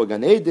Zeicha to a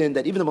Gan Eden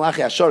that even the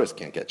Malachi Asharis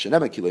can't get.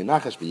 Shenem Kilei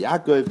Nachash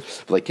B'Yaakov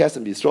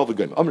V'Leikesem B'Yisrael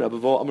V'Goyim Amr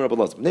Abavo Amr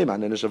Abalaz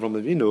B'Neiman Nenesh Avram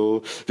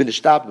Avinu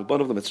V'Nishtab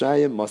V'Banav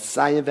L'Mitzrayim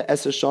Masayim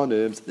V'Eser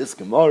Shanim. This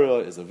Gemara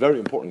is a very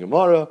important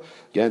Gemara.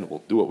 Again,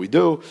 we'll do what we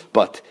do.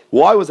 But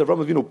why was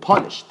Avram Avinu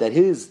punished that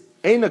his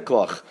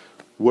Einaklach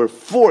were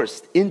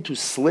forced into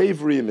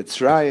slavery in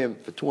Mitzrayim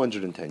for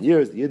 210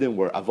 years. The Yidden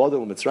were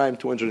Avodah in Mitzrayim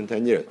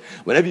 210 years.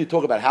 Whenever you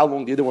talk about how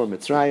long the Yidden were in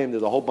Mitzrayim,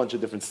 there's a whole bunch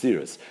of different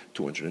series.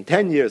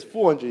 210 years,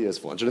 400 years,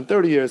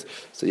 430 years.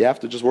 So you have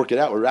to just work it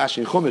out with Rashi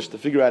and Chumash to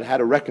figure out how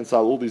to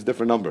reconcile all these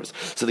different numbers.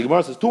 So the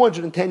Gemara says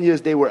 210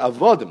 years they were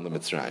Avodah in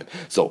Mitzrayim.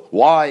 So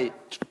why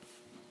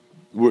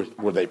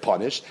were they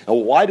punished?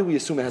 And why do we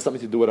assume it has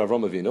something to do with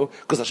Avram Avinu?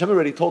 Because Hashem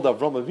already told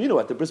Avram Avinu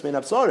at the Bris Mein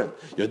Absarim,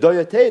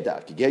 Yodoya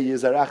Teda, Kigei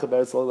Yizarach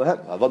Beretz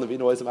Lolahem, Avram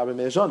Avinu Oisem Abim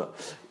Me'eshana.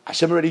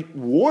 Hashem already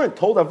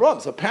told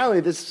Avram. So apparently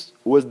this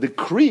was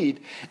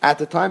decreed at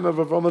the time of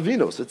Avram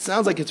Avinu. So it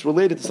sounds like it's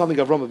related to something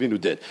Avram Avinu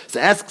did.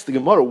 So asks the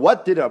Gemara,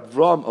 what did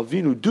Avram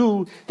Avinu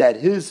do that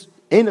his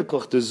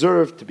Einaklach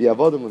deserved to be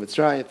Avodim in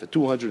Mitzrayim for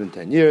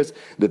 210 years?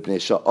 B'pnei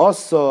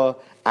sha'asa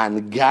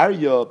and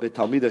Garya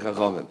beTalmidei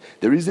Chachamim.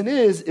 The reason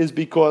is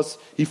because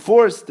he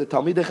forced the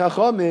Talmidei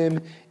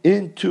Chachamim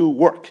into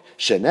work.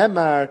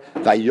 Shenemar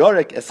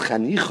vayorek es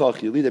chanichach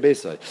yilidei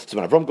beisai. So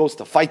when Avram goes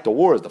to fight the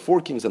wars, the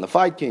 4 kings and the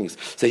 5 kings,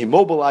 so he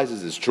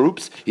mobilizes his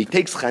troops. He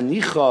takes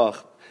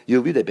chanichach.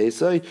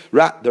 The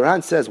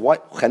Ran says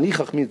what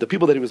chanichach means the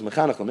people that he was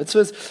mechanach the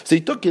mitzvahs. So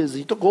he took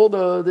all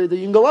the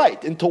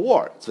Yingalite into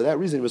war. So for that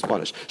reason he was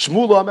punished.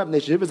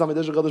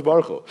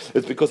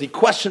 It's because he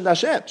questioned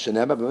Hashem, and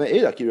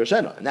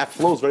that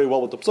flows very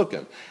well with the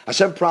psukim.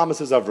 Hashem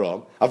promises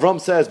Avram. Avram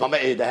says,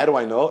 how do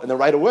I know? And then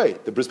right away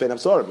the Bris Bein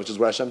Absarim, which is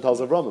where Hashem tells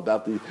Avram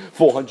about the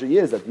 400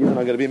 years that the Yidden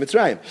are going to be in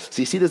Mitzrayim.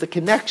 So you see, there's a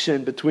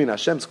connection between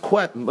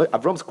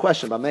Avram's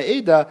question about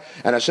Me'eda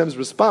and Hashem's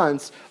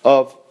response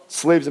of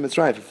slaves in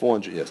Mitzrayim for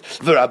 400 years. It's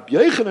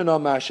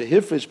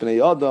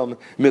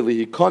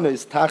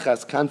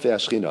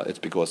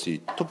because he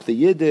took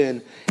the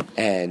Yidden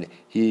and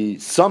he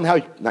somehow,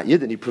 not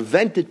Yidden, he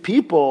prevented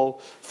people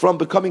from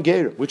becoming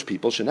Gerim. Which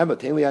people?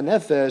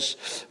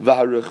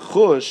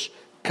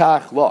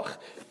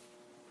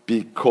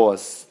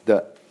 Because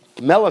the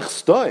Melech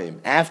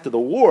Stoim, after the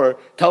war,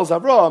 tells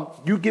Avram,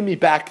 you give me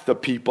back the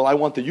people, I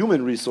want the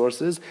human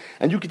resources,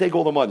 and you can take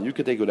all the money, you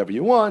can take whatever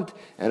you want.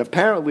 And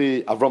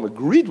apparently Avram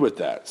agreed with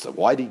that. So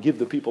why did he give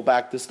the people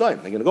back to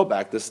Stoim? They're going to go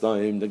back to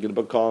Stoim, they're going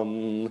to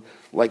become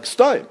like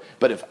Stoim.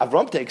 But if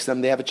Avram takes them,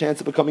 they have a chance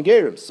of becoming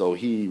Gerim. So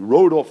he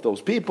wrote off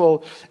those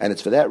people, and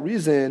it's for that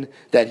reason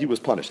that he was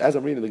punished. As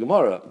I'm reading the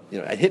Gemara,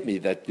 it hit me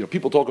that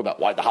people talk about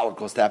why the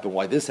Holocaust happened,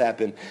 why this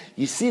happened.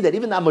 You see that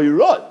even the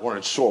Amoraim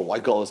weren't sure why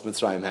Galus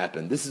Mitzrayim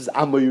happened. This is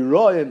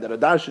Amoraim that are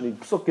darshaning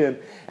psukim,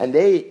 and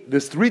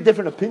there's 3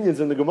 different opinions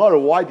in the Gemara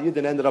why the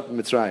Yidden ended up in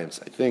Mitzrayim.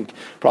 So I think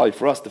probably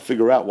for us to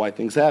figure out why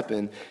things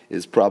happen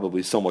is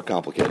probably somewhat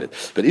complicated.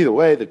 But either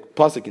way, the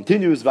pasuk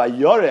continues,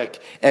 Vayorek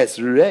es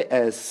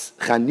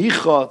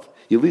chanichot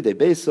yilidei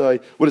beisai.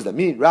 What does that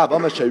mean? Rav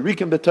Amar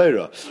Shayrikim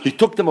b'Torah. He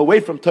took them away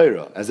from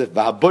Torah, as if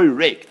v'haboy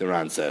reik, the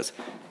Ran says.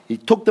 He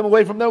took them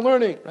away from their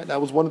learning. Right? That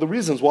was one of the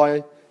reasons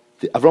why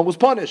Avram was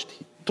punished.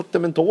 He took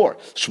them into war.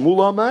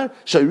 Shmuel Amar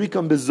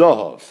Shayrikim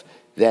b'Zahav.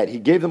 That he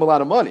gave them a lot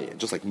of money, and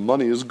just like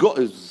money is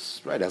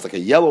right, it has like a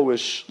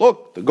yellowish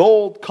look, the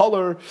gold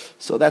color,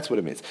 so that's what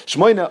it means.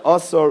 Shmoina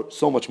asar,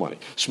 so much money.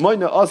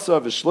 Shmoina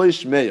asar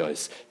v'shleish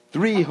meyos.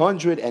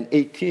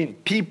 318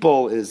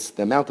 people is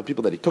the amount of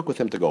people that he took with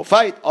him to go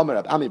fight.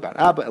 Amar Ami bar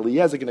Abba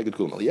Eliezer geneged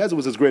Kulam. Eliezer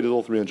was as great as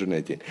all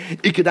 318.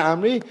 Ikeda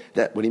Amri,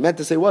 that what he meant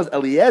to say was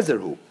Eliezer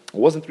who. It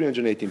wasn't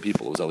 318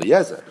 people, it was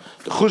Eliezer.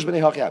 The Chush b'nei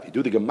Hachav, you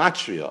do the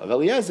Gematria of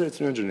Eliezer, it's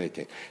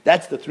 318.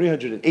 That's the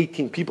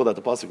 318 people that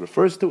the Pasuk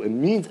refers to. It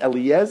means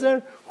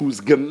Eliezer,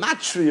 whose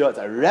Gematria is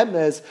a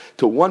remez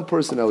to one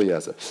person,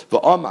 Eliezer.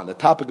 V'Aman, the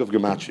topic of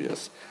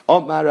Gematrias.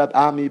 Amar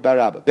Ami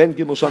Barabba. Ben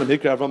Gimel Shanim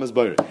Hikra Avram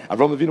Esbayr.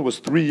 Avram Avinu was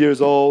 3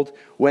 years old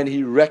when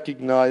he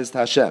recognized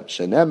Hashem.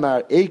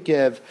 Shenemar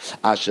Ekev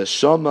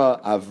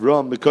Ashashama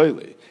Avram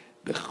Mikoili.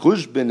 The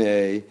Chush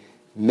b'nei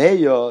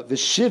Meya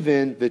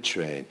v'shivin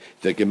v'train.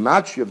 The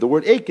gematria of the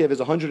word Ekev is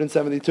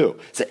 172.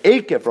 So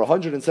Ekev for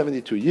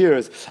 172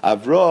 years,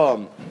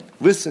 Avram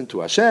listened to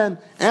Hashem.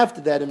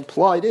 After that,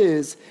 implied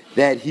is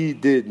that he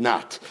did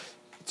not.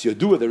 It's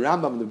Yodua, the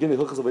Rambam in the beginning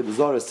of Hilchos Avodah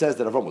Zarah says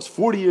that Avram was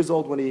 40 years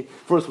old when he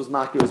first was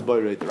makir his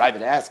boyrei. The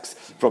Ravid asks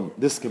from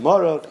this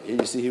Gemara, here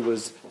you see he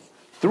was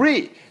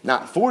 3,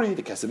 not 40.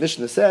 The Kesef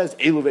Mishnah says,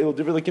 Elu ve'elu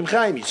divrei l'kim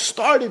chaim. He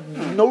started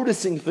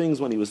noticing things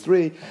when he was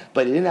 3,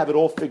 but he didn't have it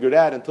all figured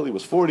out until he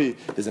was 40.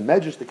 There's a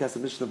medrash the Kesef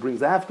Mishnah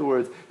brings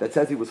afterwards that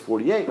says he was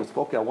 48. We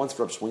spoke out once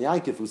from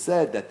Shmuel Yaakov, who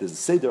said that there's a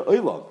Seder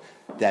Olam,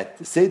 that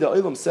the Seder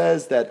Olam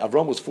says that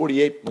Avram was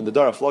 48 when the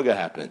Dor HaFlaga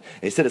happened.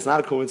 And he said it's not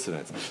a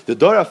coincidence. The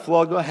Dor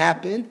HaFlaga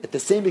happened at the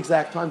same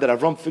exact time that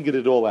Avram figured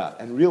it all out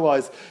and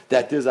realized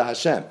that there's a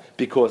Hashem,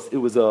 because it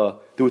was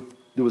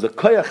there was a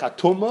koyach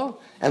hatuma,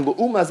 and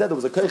l'umazeh there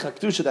was a koyach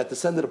haktusha that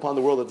descended upon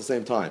the world at the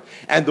same time.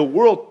 And the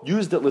world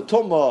used it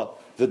l'tuma,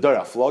 the Dor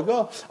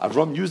HaFlaga.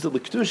 Avram used it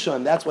l'ktusha,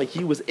 and that's why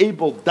he was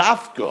able,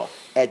 dafka,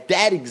 at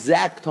that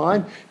exact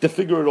time, to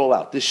figure it all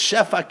out. The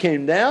shefa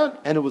came down,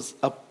 and it was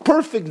a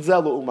perfect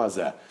zeh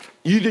l'umazeh.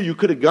 Either you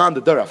could have gone the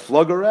Dor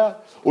HaFlaga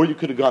route, or you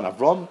could have gone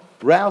Avram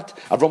route.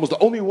 Avram was the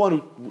only one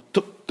who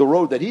took the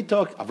road that he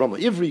took. Avram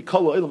Ivri,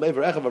 Kol Olam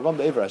Ever Echav, Avram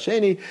Ever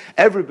Hasheni.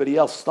 Everybody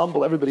else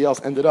stumbled. Everybody else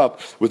ended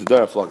up with the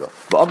Dor HaFlaga.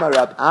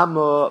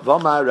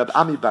 V'amar Rab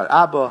Ami Bar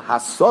Abba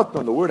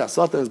Hasatan. The word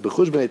Hasatan is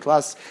B'chush B'nei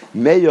Tlas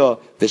Meya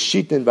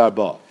V'shitin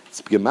Barba.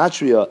 It's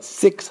gematria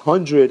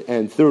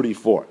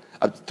 634.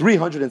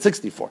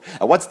 364.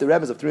 And what's the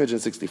Rebbe's of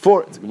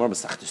 364? It's a Gemara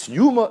Masechtas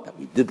Yuma that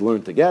we did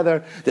learn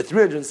together. The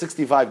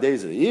 365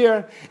 days of the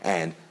year,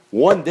 and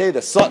one day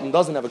the Satan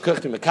doesn't have a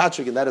Kuchti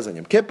Mekatrik, and that is on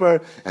Yom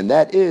Kippur, and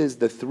that is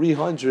the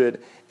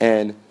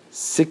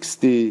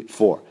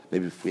 364.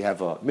 Maybe if we have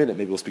a minute,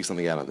 maybe we'll speak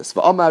something out on this.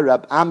 V'amar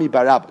Rab Ami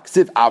Barab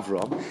Ksiv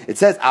Avram. It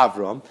says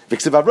Avram,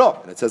 V'ksiv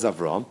Avram, and it says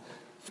Avram.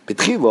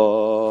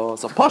 Betchilo,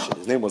 so Pasha,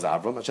 his name was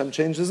Avram. Hashem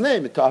changed his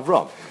name to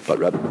Avram. But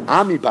Rab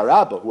Ami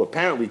Barabba, who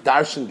apparently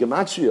darshan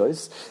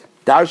gematrios,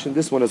 darshan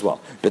this one as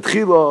well.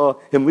 Betchilo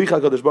himlicha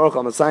kadosh baruch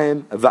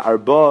hamasayim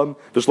va'arbam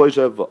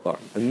v'shloisha v'ar.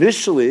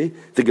 Initially,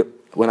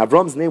 when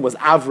Avram's name was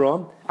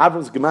Avram,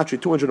 Avram's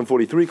gematria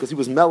 243 because he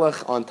was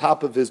melech on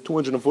top of his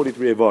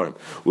 243 avarim.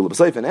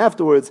 And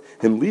afterwards,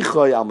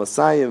 himlicha al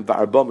masayim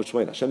va'arbam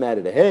v'shloisha. Hashem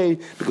added a hey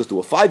because there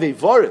were 5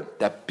 avarim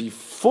that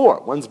before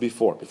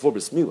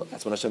Bris Milah.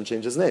 That's when Hashem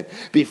changed his name.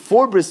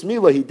 Before Bris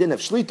Milah, he didn't have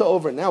shlita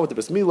over, and now with the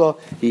Bris Milah,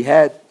 he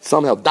had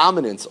somehow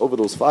dominance over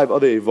those 5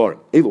 other Evarim.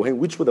 Elohim,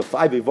 which were the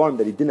 5 Evarim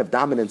that he didn't have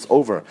dominance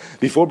over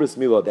before Bris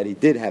Milah that he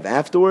did have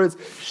afterwards?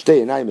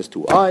 Shtei Einayim is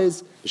 2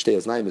 eyes, Shtei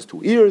Aznayim is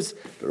 2 ears,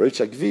 the Rosh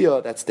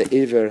Hagviyah, that's the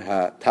Ever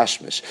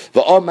HaTashmish.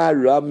 V'omar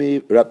Rab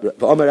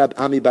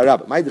Ami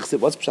Barab.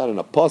 What's pshat in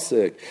a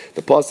pasuk?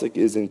 The pasuk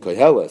is in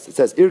Koheles. It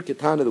says, Ir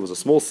Ketana, there was a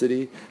small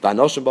city,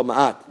 V'anoshim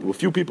B'ma'at, there were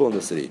few people in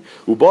the city.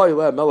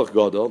 Uba Melech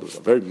Gadol, there was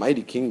a very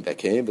mighty king that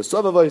came. The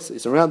Savavais, he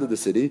surrounded the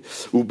city.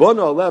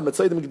 Ubana Aleh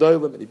Metzaydim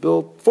G'daylim, and he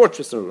built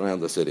fortresses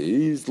around the city.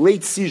 He's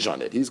laid siege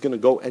on it. He's going to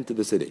go enter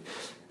the city.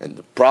 And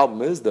the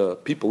problem is, the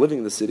people living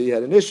in the city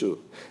had an issue.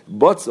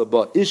 But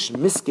ish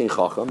miskin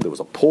chacham, there was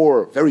a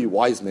poor, very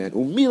wise man,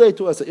 and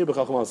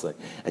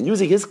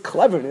using his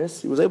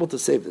cleverness, he was able to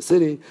save the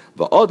city.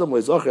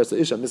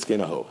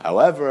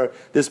 However,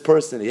 this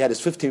person, he had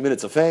his 15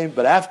 minutes of fame,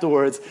 but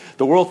afterwards,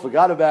 the world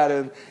forgot about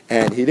him,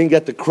 and he didn't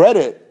get the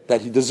credit that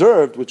he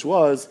deserved, which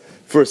was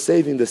for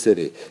saving the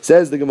city.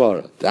 Says the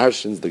Gemara,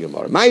 Darshans the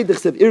Gemara.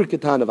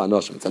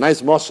 It's a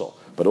nice mashal,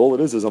 but all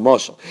it is a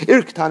mashal.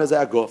 Irktan is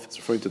a guf. It's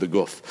referring to the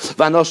guf.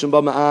 V'anoshim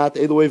b'ma'at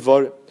eluei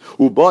var.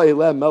 Uba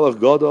ileh melech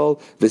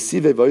gadol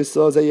v'sivei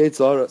v'yisa zeh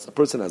yetzara. A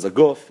person has a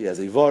guf. He has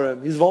a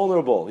varim. He's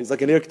vulnerable. He's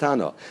like an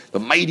irktana. The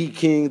mighty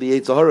king, the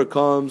yetzara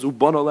comes.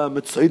 Uban aleh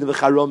mitzayim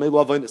v'charam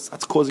elu avonis.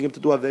 That's causing him to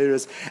do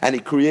averis, and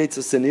he creates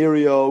a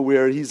scenario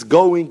where he's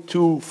going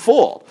to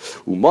fall.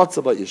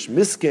 Umatzah b'ish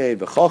miskein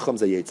v'chacham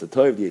zeh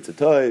yetzatov. The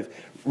yetzatov,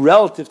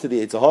 relative to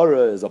the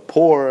yetzahara, is a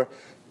poor,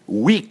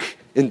 weak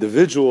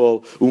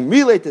individual. However,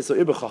 with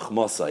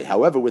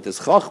his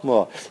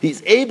chachma,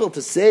 he's able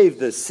to save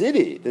the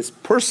city, this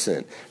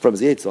person, from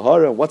his Yetzer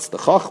Hara. And what's the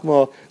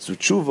chachma?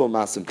 Zutshuva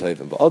masim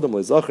tovim. V'adam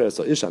lezacher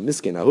so isha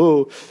miskin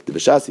ahu the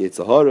b'shas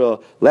Yetzer Hara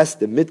less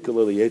the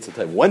mitkalil Yetzer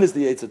Tov. When is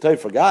the Yetzer Tov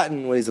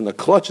forgotten? When he's in the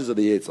clutches of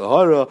the Yetzer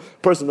Hara,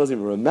 person doesn't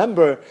even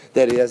remember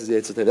that he has his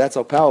Yetzer Tov. That's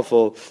how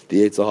powerful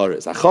the Yetzer Hara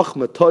is. A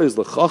chachma toiz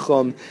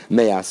l'chacham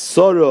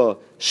me'asora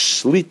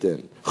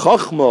shlitim.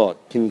 Chachma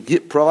can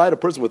provide a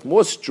person with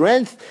more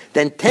strength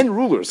than 10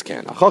 rulers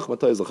can. Chachma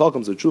toiz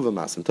l'chacham zutshuva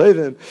masim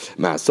tovim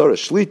me'asora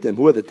shlitim.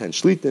 Who are the 10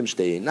 shlitim?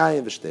 Shtei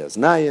einayim v'shtei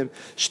aznayim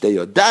shtei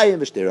yodayim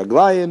v'shtei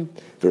raglayim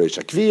v'reish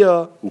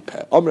hakviyah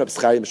upeh Omer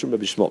Abschayim Meshum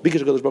B'Shmo.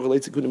 Because HaKadosh Baruch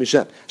Hu leitzikun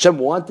Mishem. Hashem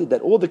wanted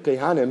that all the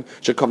Kohanim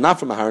should come not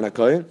from Aharon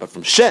HaKohen, but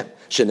from Shem.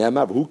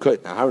 Shenemar v'hu kohen.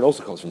 Aharon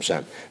also comes from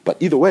Shem.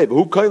 But either way,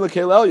 v'hu kohen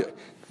l'keil elyon.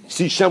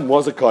 See, Shem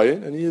was a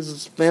Kohen, and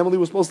his family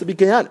was supposed to be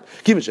Kohen.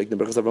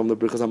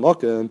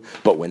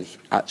 But when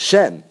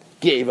Shem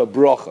gave a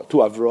bracha to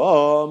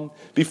Avraham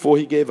before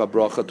he gave a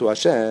bracha to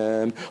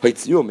Hashem.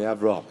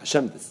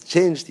 Hashem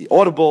changed the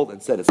audible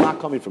and said it's not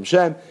coming from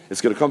Shem,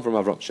 it's going to come from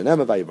Avraham.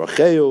 Shenema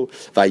vayivarcheu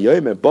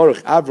vayomer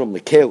baruch Avram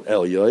lekel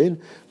elyoin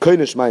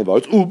koinish mayim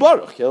v'aretz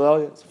ubaruch kel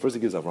elyoin. So first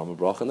he gives Avraham a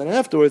bracha, and then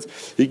afterwards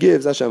he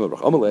gives Hashem a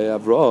bracha. Amalei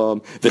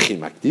Avraham v'chin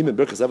makdim and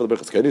berachas evel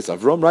berachas koinish.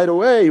 Avraham right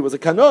away, he was a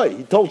kanoi.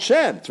 He told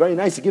Shem, it's very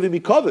nice to give me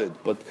covered,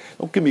 but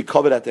don't give me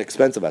covered at the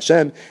expense of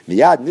Hashem.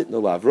 Miyad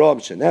nitnu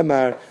la'Avraham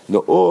shenemar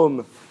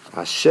no'um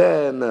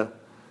Hashem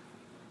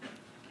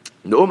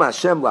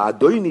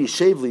la'adoini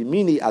shev li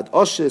mini ad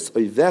oshes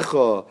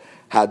oivecha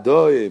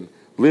hadoim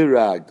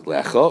lirag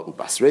lecha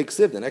ubasrei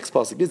ksiv. The next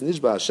pasuk is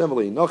nishba Hashem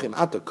le'inochim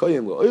ata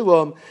koyim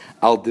la'olam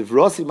al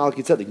divrasi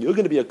malki tzedek. You're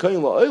going to be a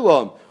koyim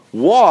la'olam.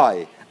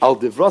 Why? Al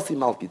divrasi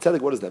malki tzedek.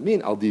 What does that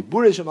mean? Al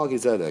diburesh of malki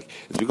tzedek.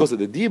 It's because of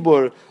the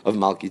dibur of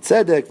malki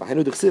tzedek.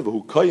 V'hainu d'chsiv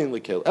hu koyin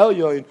lekel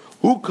elyoin.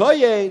 Hu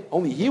koyin.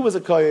 Only he was a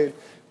koyin.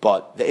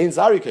 But the Ein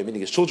Zarika,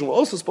 meaning his children were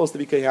also supposed to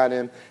be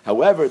Kayanim.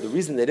 However, the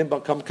reason they didn't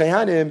become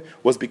Kayanim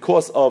was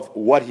because of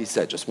what he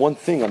said. Just one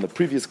thing on the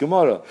previous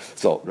Gemara.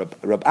 So,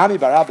 Rab Ami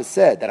Bar Abba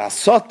said that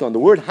Hasatan, the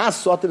word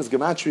Hasatan is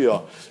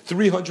Gematria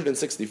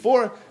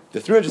 364. The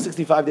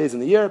 365 days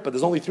in the year, but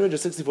there's only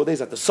 364 days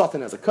that the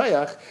Satan has a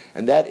Kayach,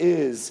 and that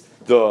is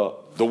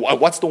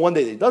what's the one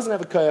day that he doesn't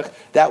have a Kayach?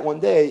 That one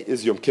day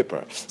is Yom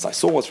Kippur. So I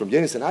saw once from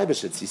Yenis and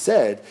Ivashitz, he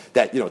said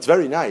that, it's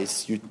very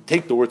nice, you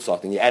take the word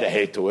Satan, you add a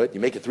hey to it, you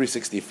make it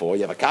 364,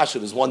 you have a Kasha,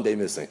 there's one day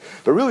missing.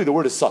 But really the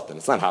word is Satan,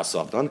 it's not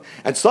Ha-Satan,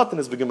 and Satan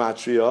is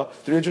B'Gematria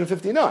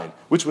 359,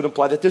 which would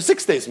imply that there's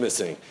 6 days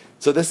missing.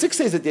 So there's 6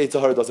 days that the Yetzer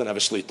Hara doesn't have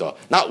a Shlita,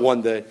 not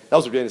one day. That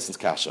was Rabbi Yenison's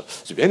Kasha.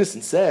 So Rabbi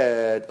Yenison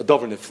said, a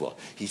Dover Nifla.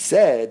 He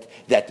said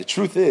that the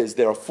truth is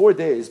there are 4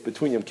 days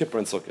between Yom Kippur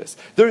and Sukkot.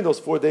 During those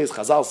 4 days,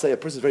 Chazal say a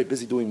person is very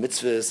busy doing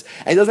mitzvahs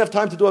and he doesn't have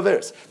time to do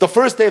Averos. The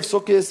first day of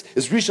Sukkot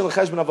is Rishon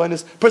L'Cheshbon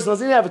Avonos. Person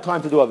doesn't even have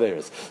time to do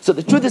Averos. So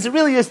the truth is it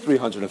really is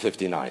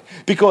 359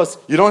 because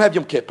you don't have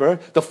Yom Kippur.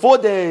 The 4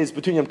 days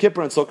between Yom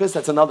Kippur and Sukkot,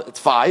 that's another, it's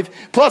 5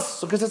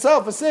 plus Sukkot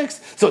itself is 6.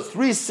 So it's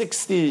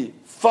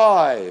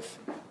 365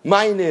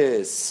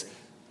 minus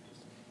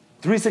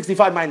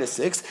 365 minus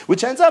 6,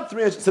 which ends up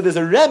 300. So there's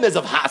a remez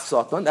of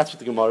Ha-Satan, that's what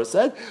the Gemara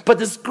said, but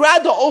there's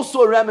grada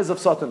also a remez of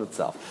Satan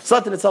itself.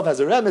 Satan itself has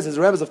a remez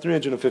of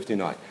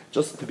 359.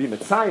 Just to be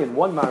Metzayin,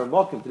 one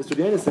Maramokim to this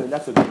Rabbi Yonasan, and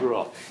that's a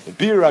Gra. In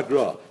Bir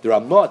Agra, the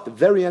Ramah at the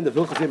very end of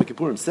Hilchot Yom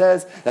Kippurim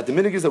says that the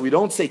minhag is that we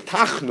don't say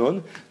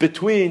Tachnun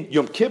between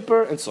Yom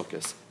Kippur and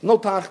Sukkot. No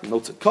Tachnun,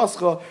 no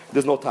Tzedkascha,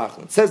 there's no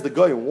Tachnun. Says the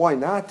Goyim, why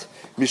not?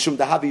 Mishum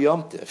Dahavi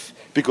Yom Tif.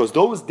 Because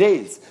those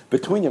days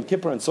between Yom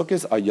Kippur and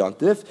Sukkot are Yom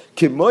Tif.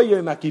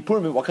 Yom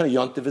Kippurim, what kind of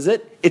Yom Tif is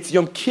it? It's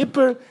Yom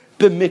Kippur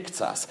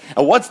b'miktzas.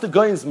 And what's the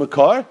Goyim's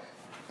Makar?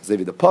 The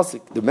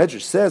pasuk, the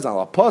Medrash says on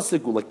a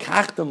pasuk,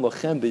 "Ulekachtem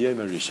lochem b'yom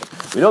harishon."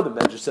 We know the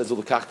Medrash says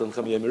 "Ulekachtem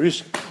lochem b'yom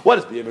harishon." What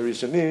does b'yom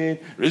harishon mean?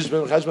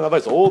 Rishon l'cheshbon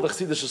avonos. All the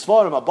Chassidish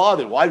Sfarim are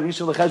bothered. Why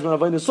Rishon l'cheshbon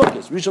avonos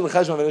Sukkos? Rishon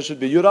l'cheshbon avonos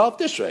should be Yud Av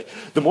Tishrei,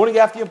 the morning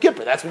after Yom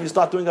Kippur. That's when you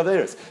start doing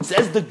Averos.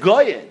 Says the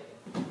Goyen,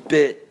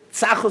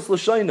 Tzachos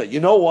l'shoina.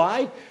 You know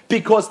why?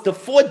 Because the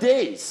 4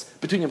 days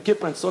between Yom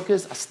Kippur and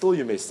Sukkot are still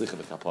Yomei Slicha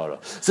v'Kapara.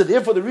 So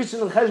therefore, the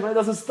Rishon l'Cheshbon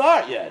doesn't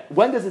start yet.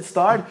 When does it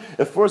start?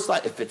 If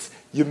it's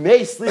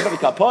Yomei Slicha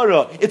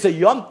v'Kapara, it's a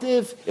Yom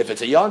Tiv. If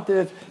it's a Yom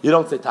Tiv, you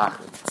don't say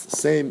Tachnun. It's the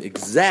same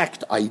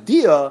exact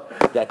idea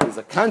that there's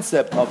a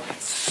concept of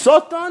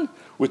Satan,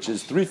 which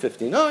is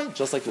 359,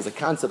 just like there's a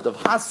concept of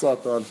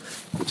Ha-Satan,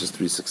 which is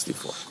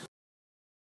 364.